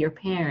love of your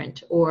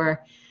parent.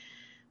 Or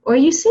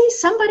you see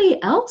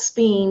somebody else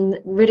being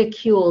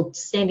ridiculed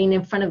standing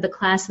in front of the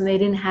class, and they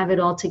didn't have it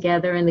all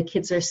together, and the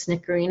kids are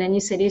snickering, and you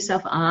say to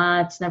yourself,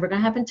 it's never going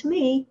to happen to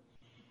me.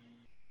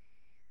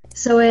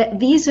 So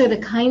these are the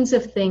kinds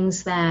of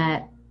things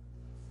that,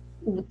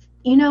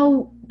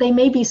 they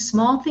may be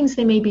small things,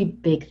 they may be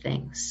big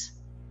things,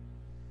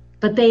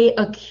 but they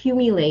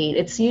accumulate.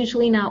 It's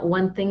usually not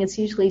one thing, it's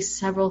usually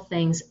several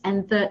things.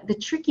 And the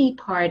tricky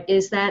part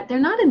is that they're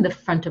not in the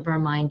front of our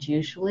mind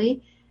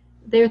usually.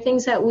 They're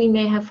things that we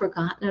may have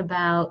forgotten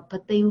about,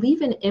 but they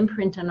leave an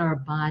imprint on our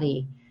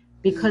body,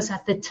 because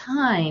at the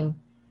time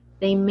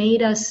they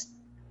made us,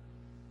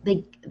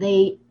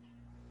 they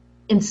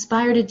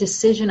inspired a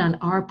decision on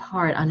our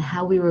part on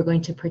how we were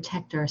going to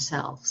protect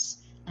ourselves.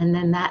 And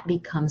then that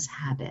becomes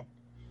habit.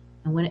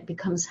 And when it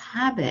becomes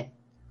habit,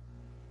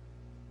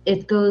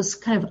 it goes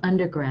kind of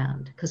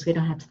underground, because we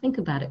don't have to think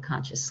about it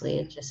consciously.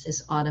 It just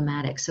is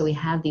automatic. So we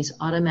have these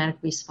automatic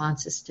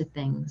responses to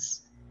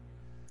things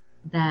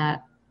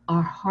that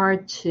are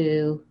hard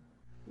to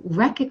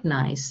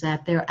recognize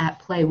that they're at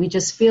play. We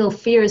just feel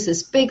fear is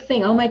this big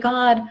thing. Oh my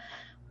God,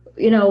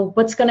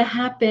 what's going to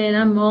happen?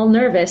 I'm all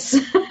nervous.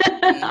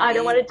 I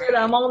don't want to do it.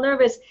 I'm all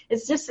nervous.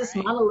 It's just this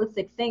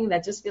monolithic thing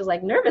that just feels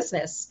like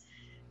nervousness.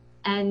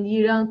 And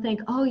you don't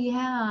think, oh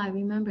yeah, I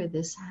remember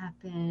this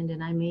happened,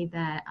 and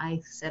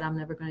I said I'm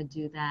never going to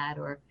do that,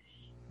 or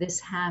this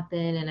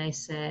happened and I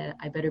said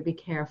I better be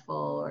careful,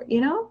 or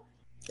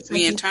it's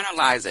we like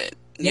internalize it.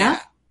 Yeah.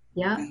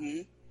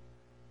 Mm-hmm.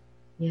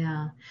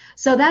 Yeah.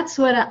 So that's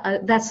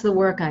what that's the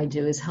work I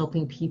do, is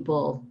helping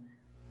people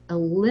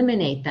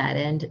eliminate that.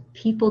 And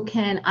people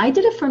I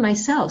did it for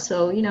myself.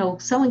 So,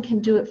 someone can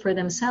do it for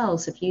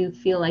themselves. If you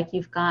feel like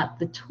you've got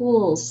the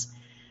tools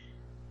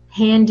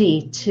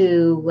handy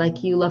to,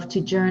 like, you love to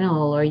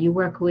journal, or you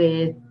work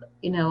with,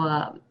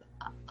 a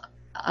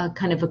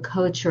kind of a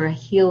coach or a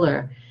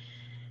healer,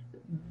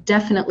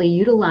 definitely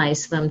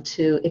utilize them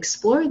to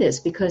explore this,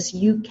 because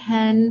you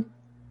can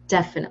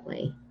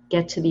definitely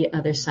get to the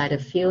other side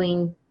of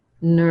feeling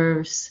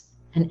nerves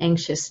and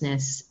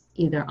anxiousness,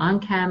 either on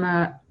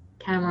camera,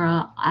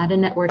 at a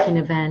networking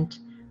event,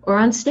 or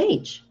on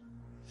stage.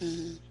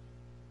 Mm-hmm.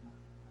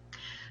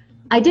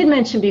 I did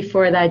mention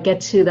before that I'd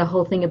get to the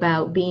whole thing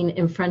about being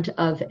in front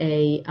of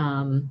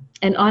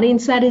an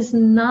audience that is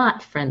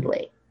not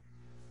friendly.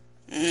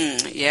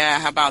 Yeah,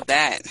 how about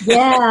that?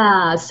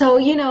 Yeah. So,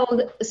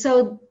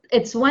 so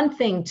it's one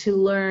thing to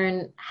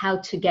learn how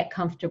to get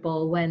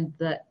comfortable when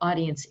the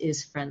audience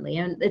is friendly.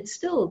 And it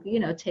still,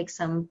 takes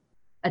some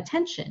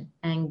attention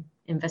and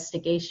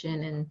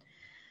investigation and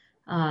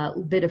a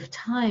bit of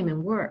time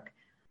and work.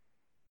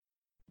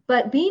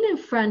 But being in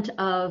front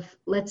of,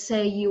 let's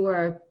say you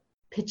are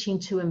pitching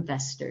to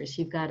investors,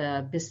 you've got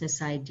a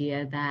business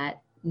idea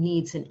that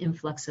needs an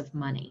influx of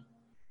money,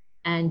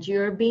 and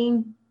you're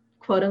being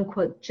quote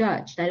unquote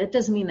judged. That it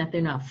doesn't mean that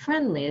they're not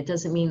friendly. It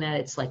doesn't mean that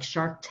it's like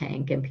Shark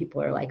Tank and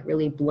people are like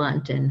really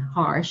blunt and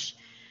harsh,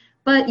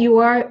 but you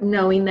are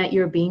knowing that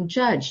you're being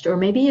judged. Or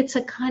maybe it's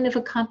a kind of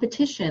a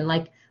competition.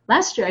 Like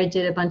last year I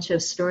did a bunch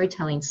of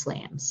storytelling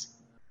slams,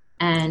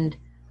 and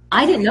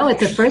I didn't know it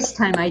the first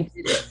time I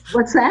did it.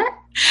 What's that?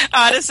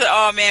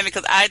 Oh man,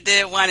 because I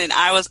did one and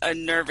I was a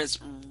nervous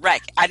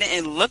wreck. I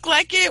didn't look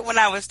like it when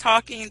I was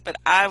talking, but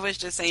I was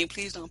just saying,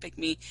 please don't pick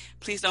me.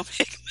 Please don't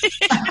pick me.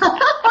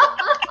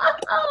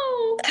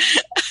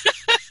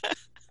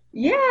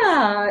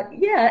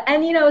 Yeah.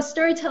 And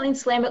storytelling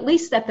slam, at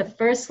least at the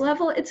first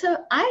level,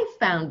 I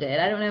found it.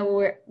 I don't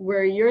know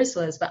where yours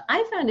was, but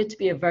I found it to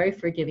be a very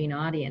forgiving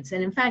audience.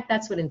 And in fact,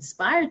 that's what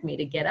inspired me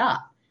to get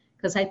up.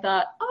 Because I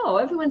thought, oh,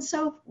 everyone's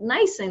so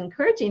nice and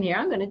encouraging here.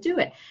 I'm going to do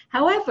it.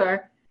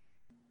 However,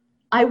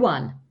 I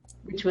won,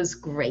 which was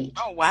great.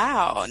 Oh,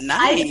 wow.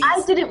 Nice.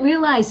 I didn't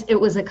realize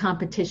it was a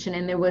competition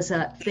and there was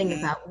a thing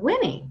about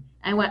winning.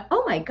 I went,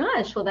 oh, my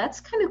gosh, well, that's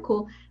kind of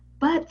cool.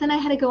 But then I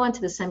had to go on to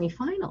the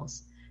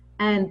semifinals.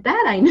 And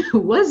that I knew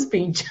was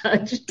being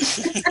judged.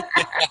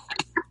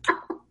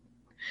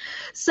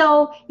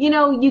 So,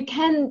 you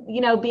can, be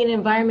in an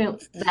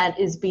environment that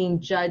is being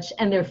judged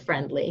and they're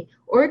friendly.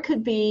 Or it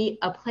could be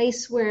a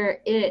place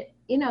where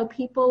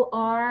people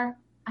are,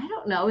 I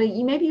don't know,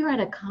 maybe you're at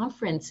a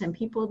conference and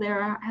people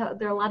there are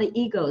a lot of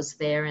egos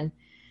there, and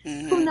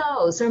who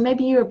knows? Or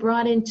maybe you're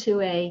brought into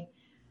a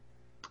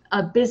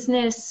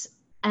business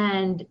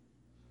and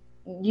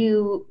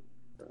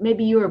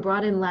maybe you were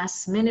brought in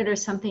last minute or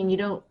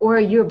something, or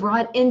you're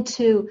brought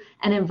into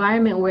an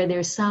environment where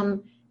there's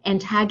some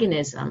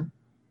antagonism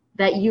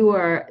that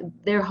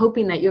they're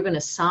hoping that you're going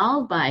to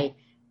solve by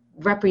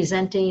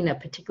representing a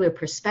particular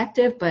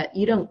perspective, but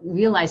you don't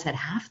realize that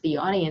half the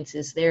audience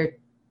is there,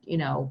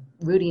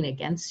 rooting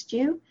against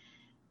you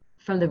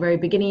from the very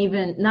beginning,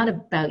 even not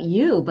about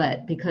you,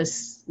 but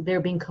because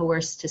they're being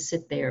coerced to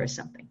sit there or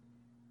something.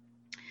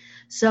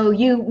 So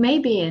you may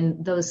be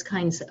in those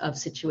kinds of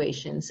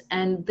situations.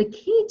 And the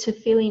key to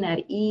feeling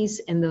at ease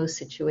in those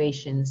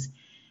situations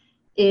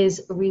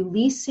is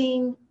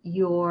releasing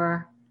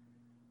your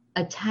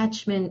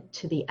attachment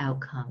to the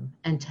outcome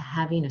and to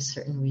having a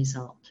certain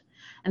result.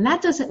 And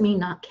that doesn't mean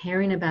not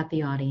caring about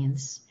the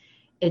audience.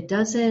 It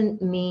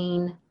doesn't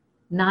mean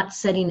not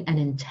setting an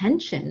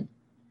intention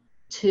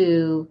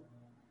to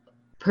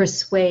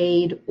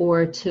persuade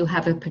or to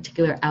have a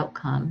particular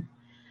outcome.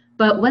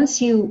 But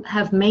once you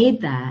have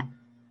made that,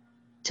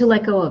 to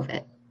let go of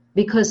it.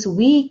 Because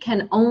we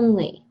can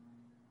only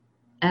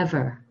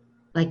ever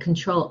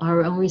control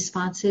our own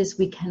responses.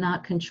 We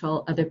cannot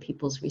control other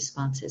people's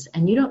responses.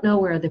 And you don't know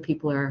where other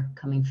people are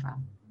coming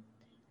from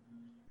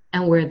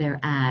and where they're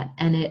at.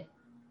 And it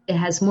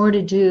has more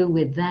to do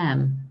with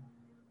them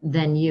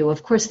than you.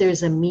 Of course,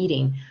 there's a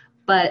meeting,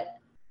 but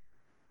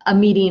a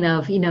meeting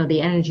of,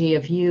 the energy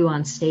of you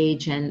on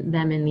stage and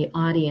them in the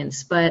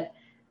audience. But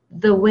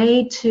the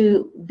way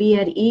to be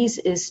at ease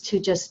is to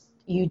just,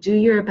 you do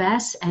your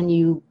best and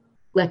you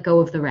let go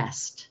of the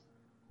rest.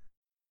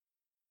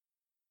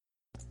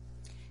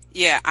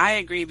 Yeah, I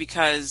agree,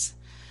 because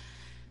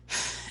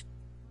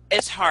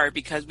it's hard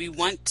because we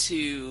want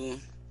to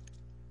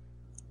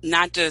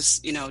not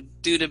just,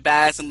 do the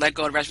best and let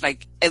go of the rest.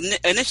 Like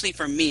initially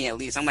for me, at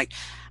least, I'm like,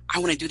 I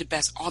want to do the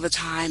best all the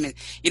time. And,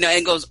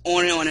 it goes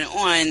on and on and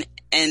on.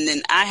 And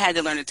then I had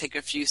to learn to take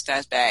a few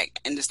steps back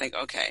and just think,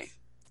 okay,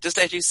 just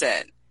as you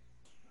said,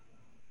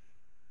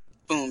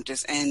 boom,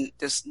 just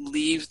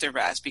leave the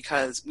rest,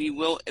 because we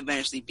will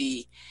eventually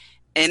be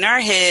in our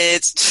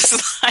heads,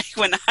 just like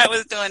when I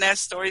was doing that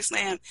story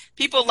slam.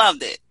 People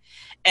loved it.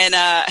 And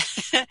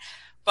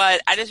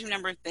but I just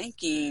remember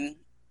thinking,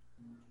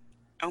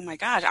 oh my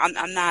gosh,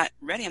 I'm not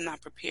ready, I'm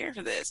not prepared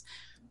for this.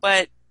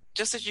 But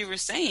just as you were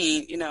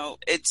saying,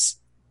 it's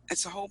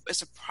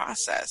a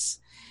process.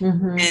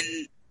 Mm-hmm.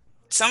 And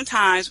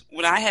sometimes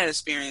what I had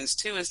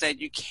experienced too is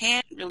that you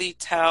can't really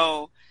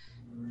tell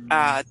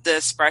the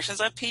expressions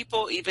of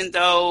people, even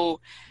though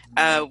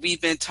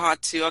we've been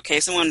taught to, okay,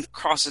 someone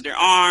crosses their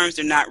arms,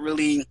 they're not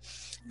really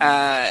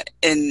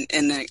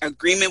in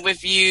agreement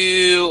with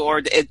you, or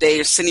if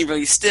they're sitting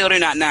really still, they're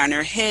not nodding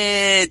their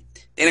head,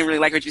 they don't really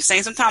like what you're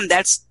saying. Sometimes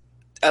that's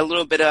a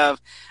little bit of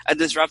a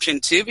disruption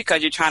too,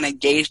 because you're trying to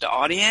gauge the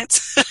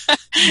audience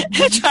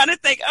and trying to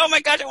think, oh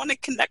my gosh, I want to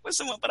connect with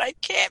someone, but I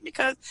can't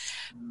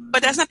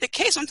but that's not the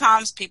case.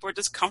 Sometimes people are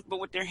just comfortable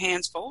with their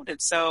hands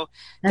folded. So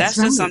That's that's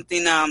just right.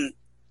 something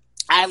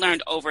I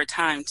learned over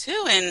time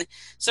too. And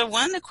so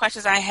one of the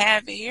questions I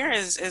have here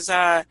is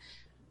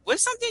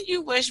what's something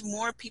you wish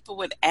more people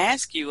would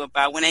ask you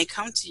about when they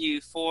come to you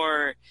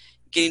for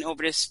getting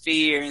over this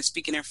fear and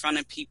speaking in front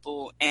of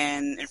people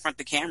and in front of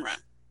the camera?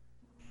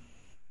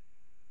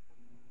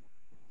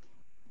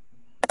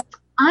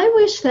 I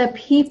wish that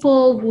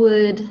people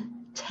would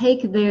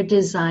take their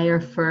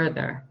desire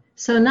further.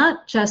 So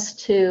not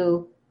just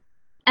to,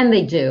 and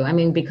they do, I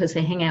mean, because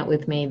they hang out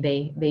with me,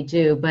 they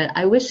do, but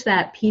I wish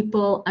that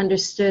people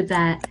understood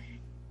that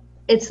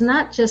it's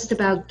not just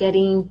about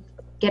getting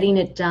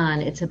it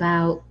done, it's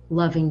about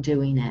loving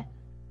doing it.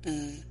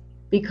 Mm.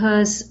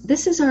 Because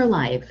this is our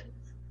life.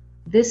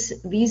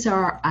 These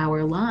are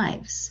our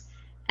lives.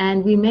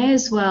 And we may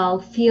as well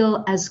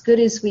feel as good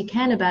as we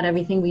can about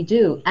everything we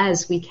do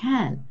as we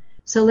can.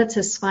 So let's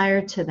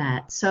aspire to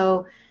that.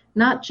 So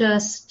not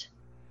just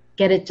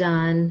get it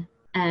done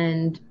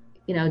and,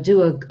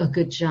 do a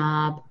good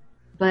job,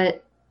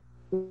 but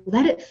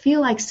let it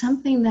feel like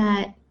something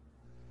that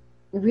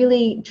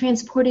really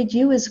transported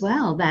you as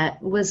well. That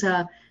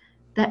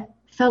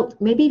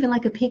felt maybe even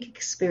like a peak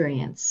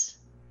experience.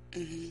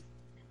 Mm-hmm.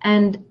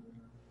 And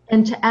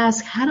to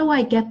ask, how do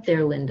I get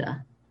there,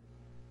 Linda?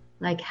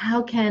 Like,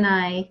 how can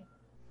I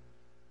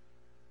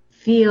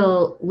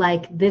feel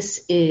like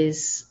this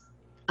is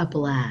a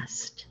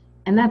blast?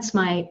 And that's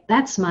my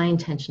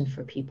intention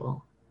for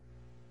people,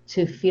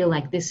 to feel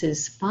like this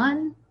is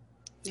fun.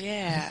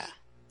 Yeah.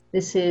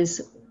 This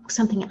is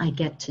something I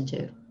get to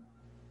do.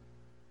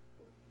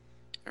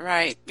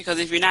 Right, because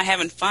if you're not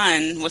having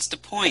fun, what's the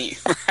point,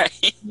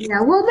 right?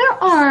 Yeah, well,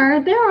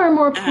 there are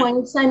more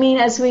points. I mean,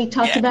 as we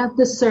talked about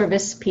the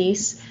service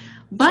piece,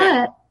 but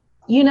Sure.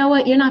 you know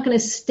what? You're not going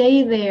to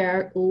stay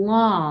there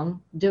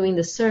long doing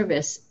the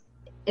service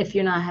if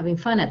you're not having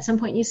fun. At some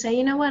point, you say,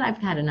 you know what? I've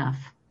had enough.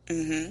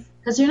 Mm-hmm.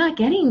 Because you're not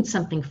getting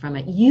something from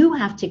it. You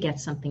have to get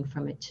something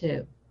from it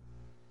too.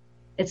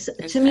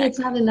 To me, it's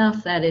not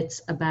enough that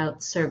it's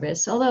about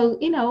service. Although,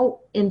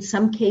 in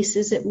some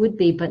cases it would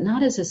be, but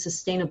not as a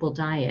sustainable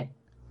diet.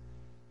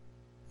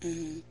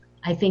 Mm-hmm.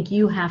 I think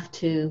you have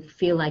to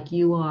feel like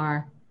you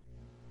are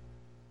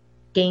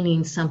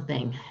gaining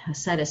something, a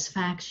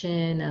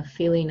satisfaction, a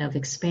feeling of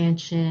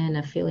expansion,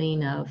 a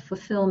feeling of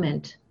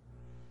fulfillment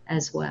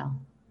as well.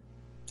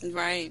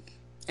 Right.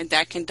 And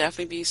that can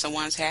definitely be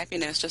someone's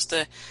happiness, just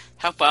to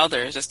help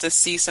others, just to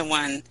see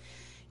someone,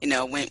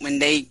 when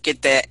they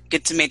get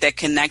to make that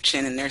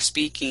connection and they're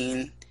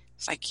speaking,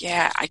 it's like,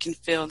 yeah, I can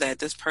feel that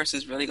this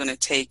person's really going to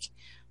take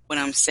what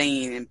I'm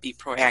saying and be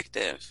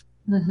proactive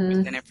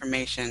with that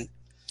information.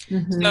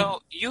 Mm-hmm.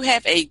 So you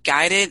have a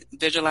guided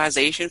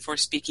visualization for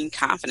speaking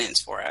confidence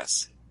for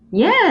us.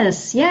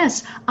 Yes.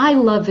 I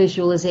love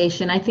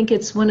visualization. I think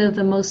it's one of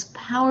the most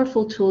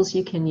powerful tools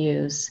you can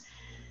use.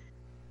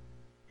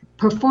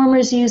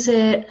 Performers use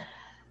it,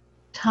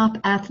 top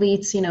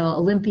athletes,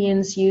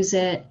 Olympians use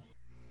it.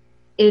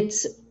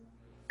 It's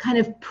kind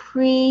of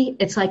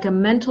it's like a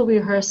mental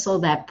rehearsal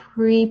that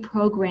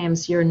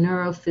pre-programs your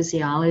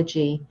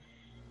neurophysiology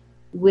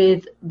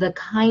with the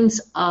kinds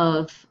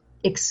of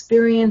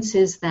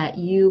experiences that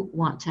you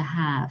want to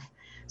have.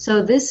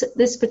 So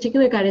this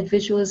particular guided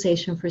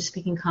visualization for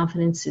speaking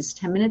confidence is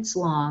 10 minutes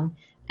long,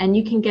 and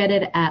you can get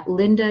it at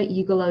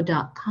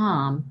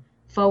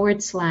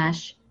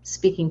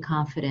lindaugelow.com/speaking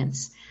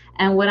confidence.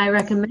 And what I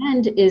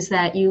recommend is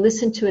that you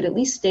listen to it at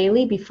least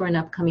daily before an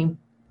upcoming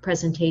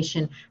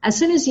presentation. As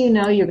soon as you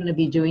know you're going to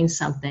be doing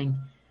something,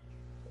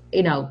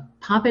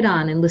 pop it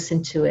on and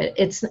listen to it.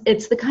 It's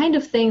the kind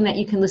of thing that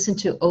you can listen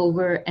to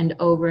over and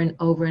over and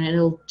over, and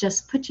it'll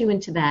just put you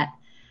into that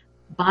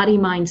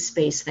body-mind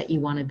space that you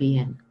want to be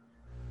in.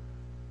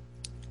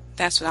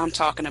 That's what I'm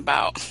talking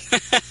about.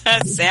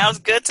 Sounds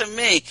good to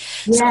me.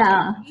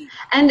 Yeah.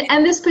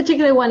 And this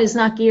particular one is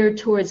not geared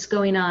towards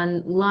going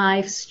on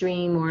live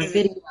stream or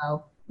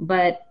video,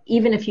 but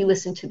even if you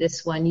listen to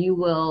this one,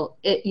 you'll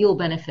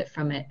benefit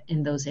from it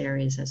in those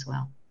areas as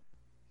well.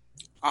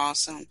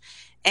 Awesome.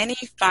 Any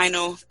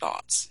final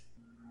thoughts?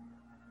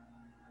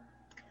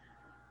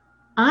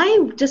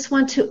 I just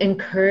want to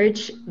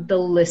encourage the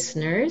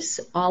listeners,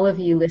 all of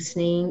you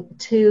listening,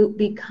 to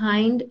be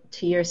kind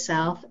to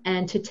yourself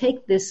and to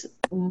take this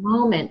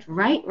moment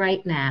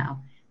right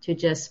now to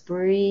just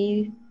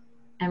breathe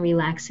and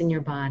relax in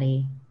your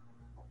body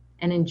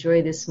and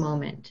enjoy this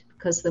moment.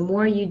 Because the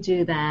more you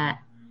do that,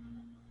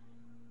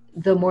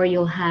 the more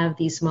you'll have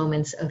these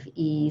moments of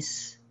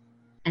ease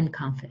and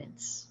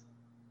confidence.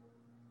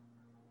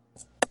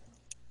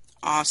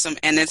 Awesome.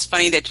 And it's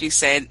funny that you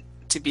said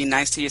to be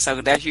nice to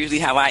yourself. That's usually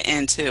how I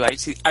end too.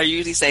 I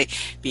usually say,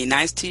 be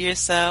nice to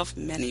yourself,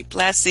 many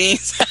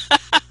blessings.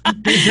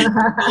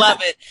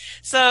 Love it.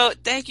 So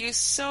thank you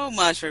so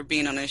much for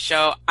being on the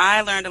show.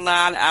 I learned a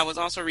lot. I was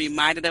also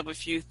reminded of a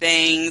few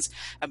things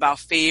about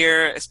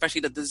fear,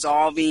 especially the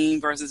dissolving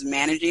versus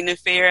managing the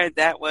fear.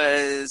 That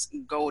was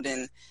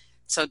golden.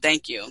 So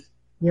thank you.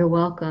 You're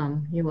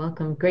welcome. You're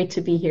welcome. Great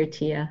to be here,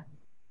 Tia.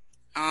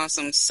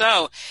 Awesome.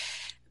 So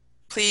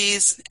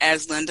please,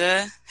 as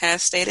Linda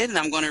has stated, and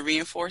I'm going to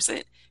reinforce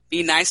it,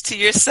 be nice to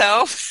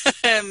yourself.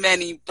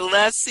 Many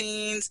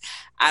blessings.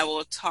 I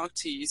will talk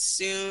to you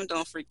soon.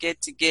 Don't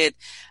forget to get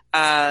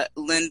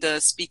Linda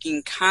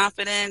Speaking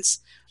Confidence.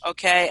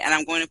 Okay. And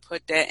I'm going to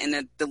put that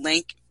in the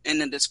link in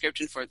the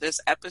description for this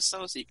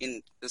episode so you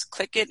can just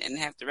click it and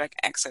have direct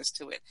access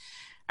to it.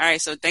 All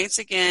right. So thanks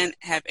again.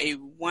 Have a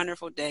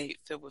wonderful day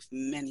filled with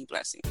many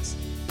blessings.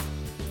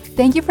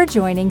 Thank you for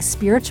joining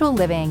Spiritual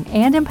Living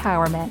and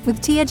Empowerment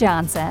with Tia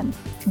Johnson.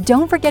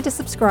 Don't forget to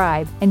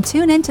subscribe and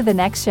tune in to the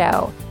next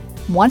show.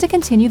 Want to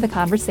continue the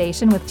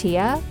conversation with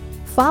Tia?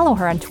 Follow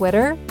her on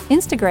Twitter,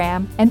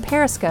 Instagram, and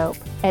Periscope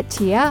at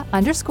Tia_Johnson_.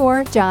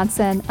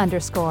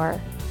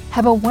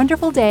 Have a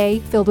wonderful day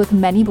filled with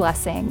many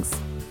blessings.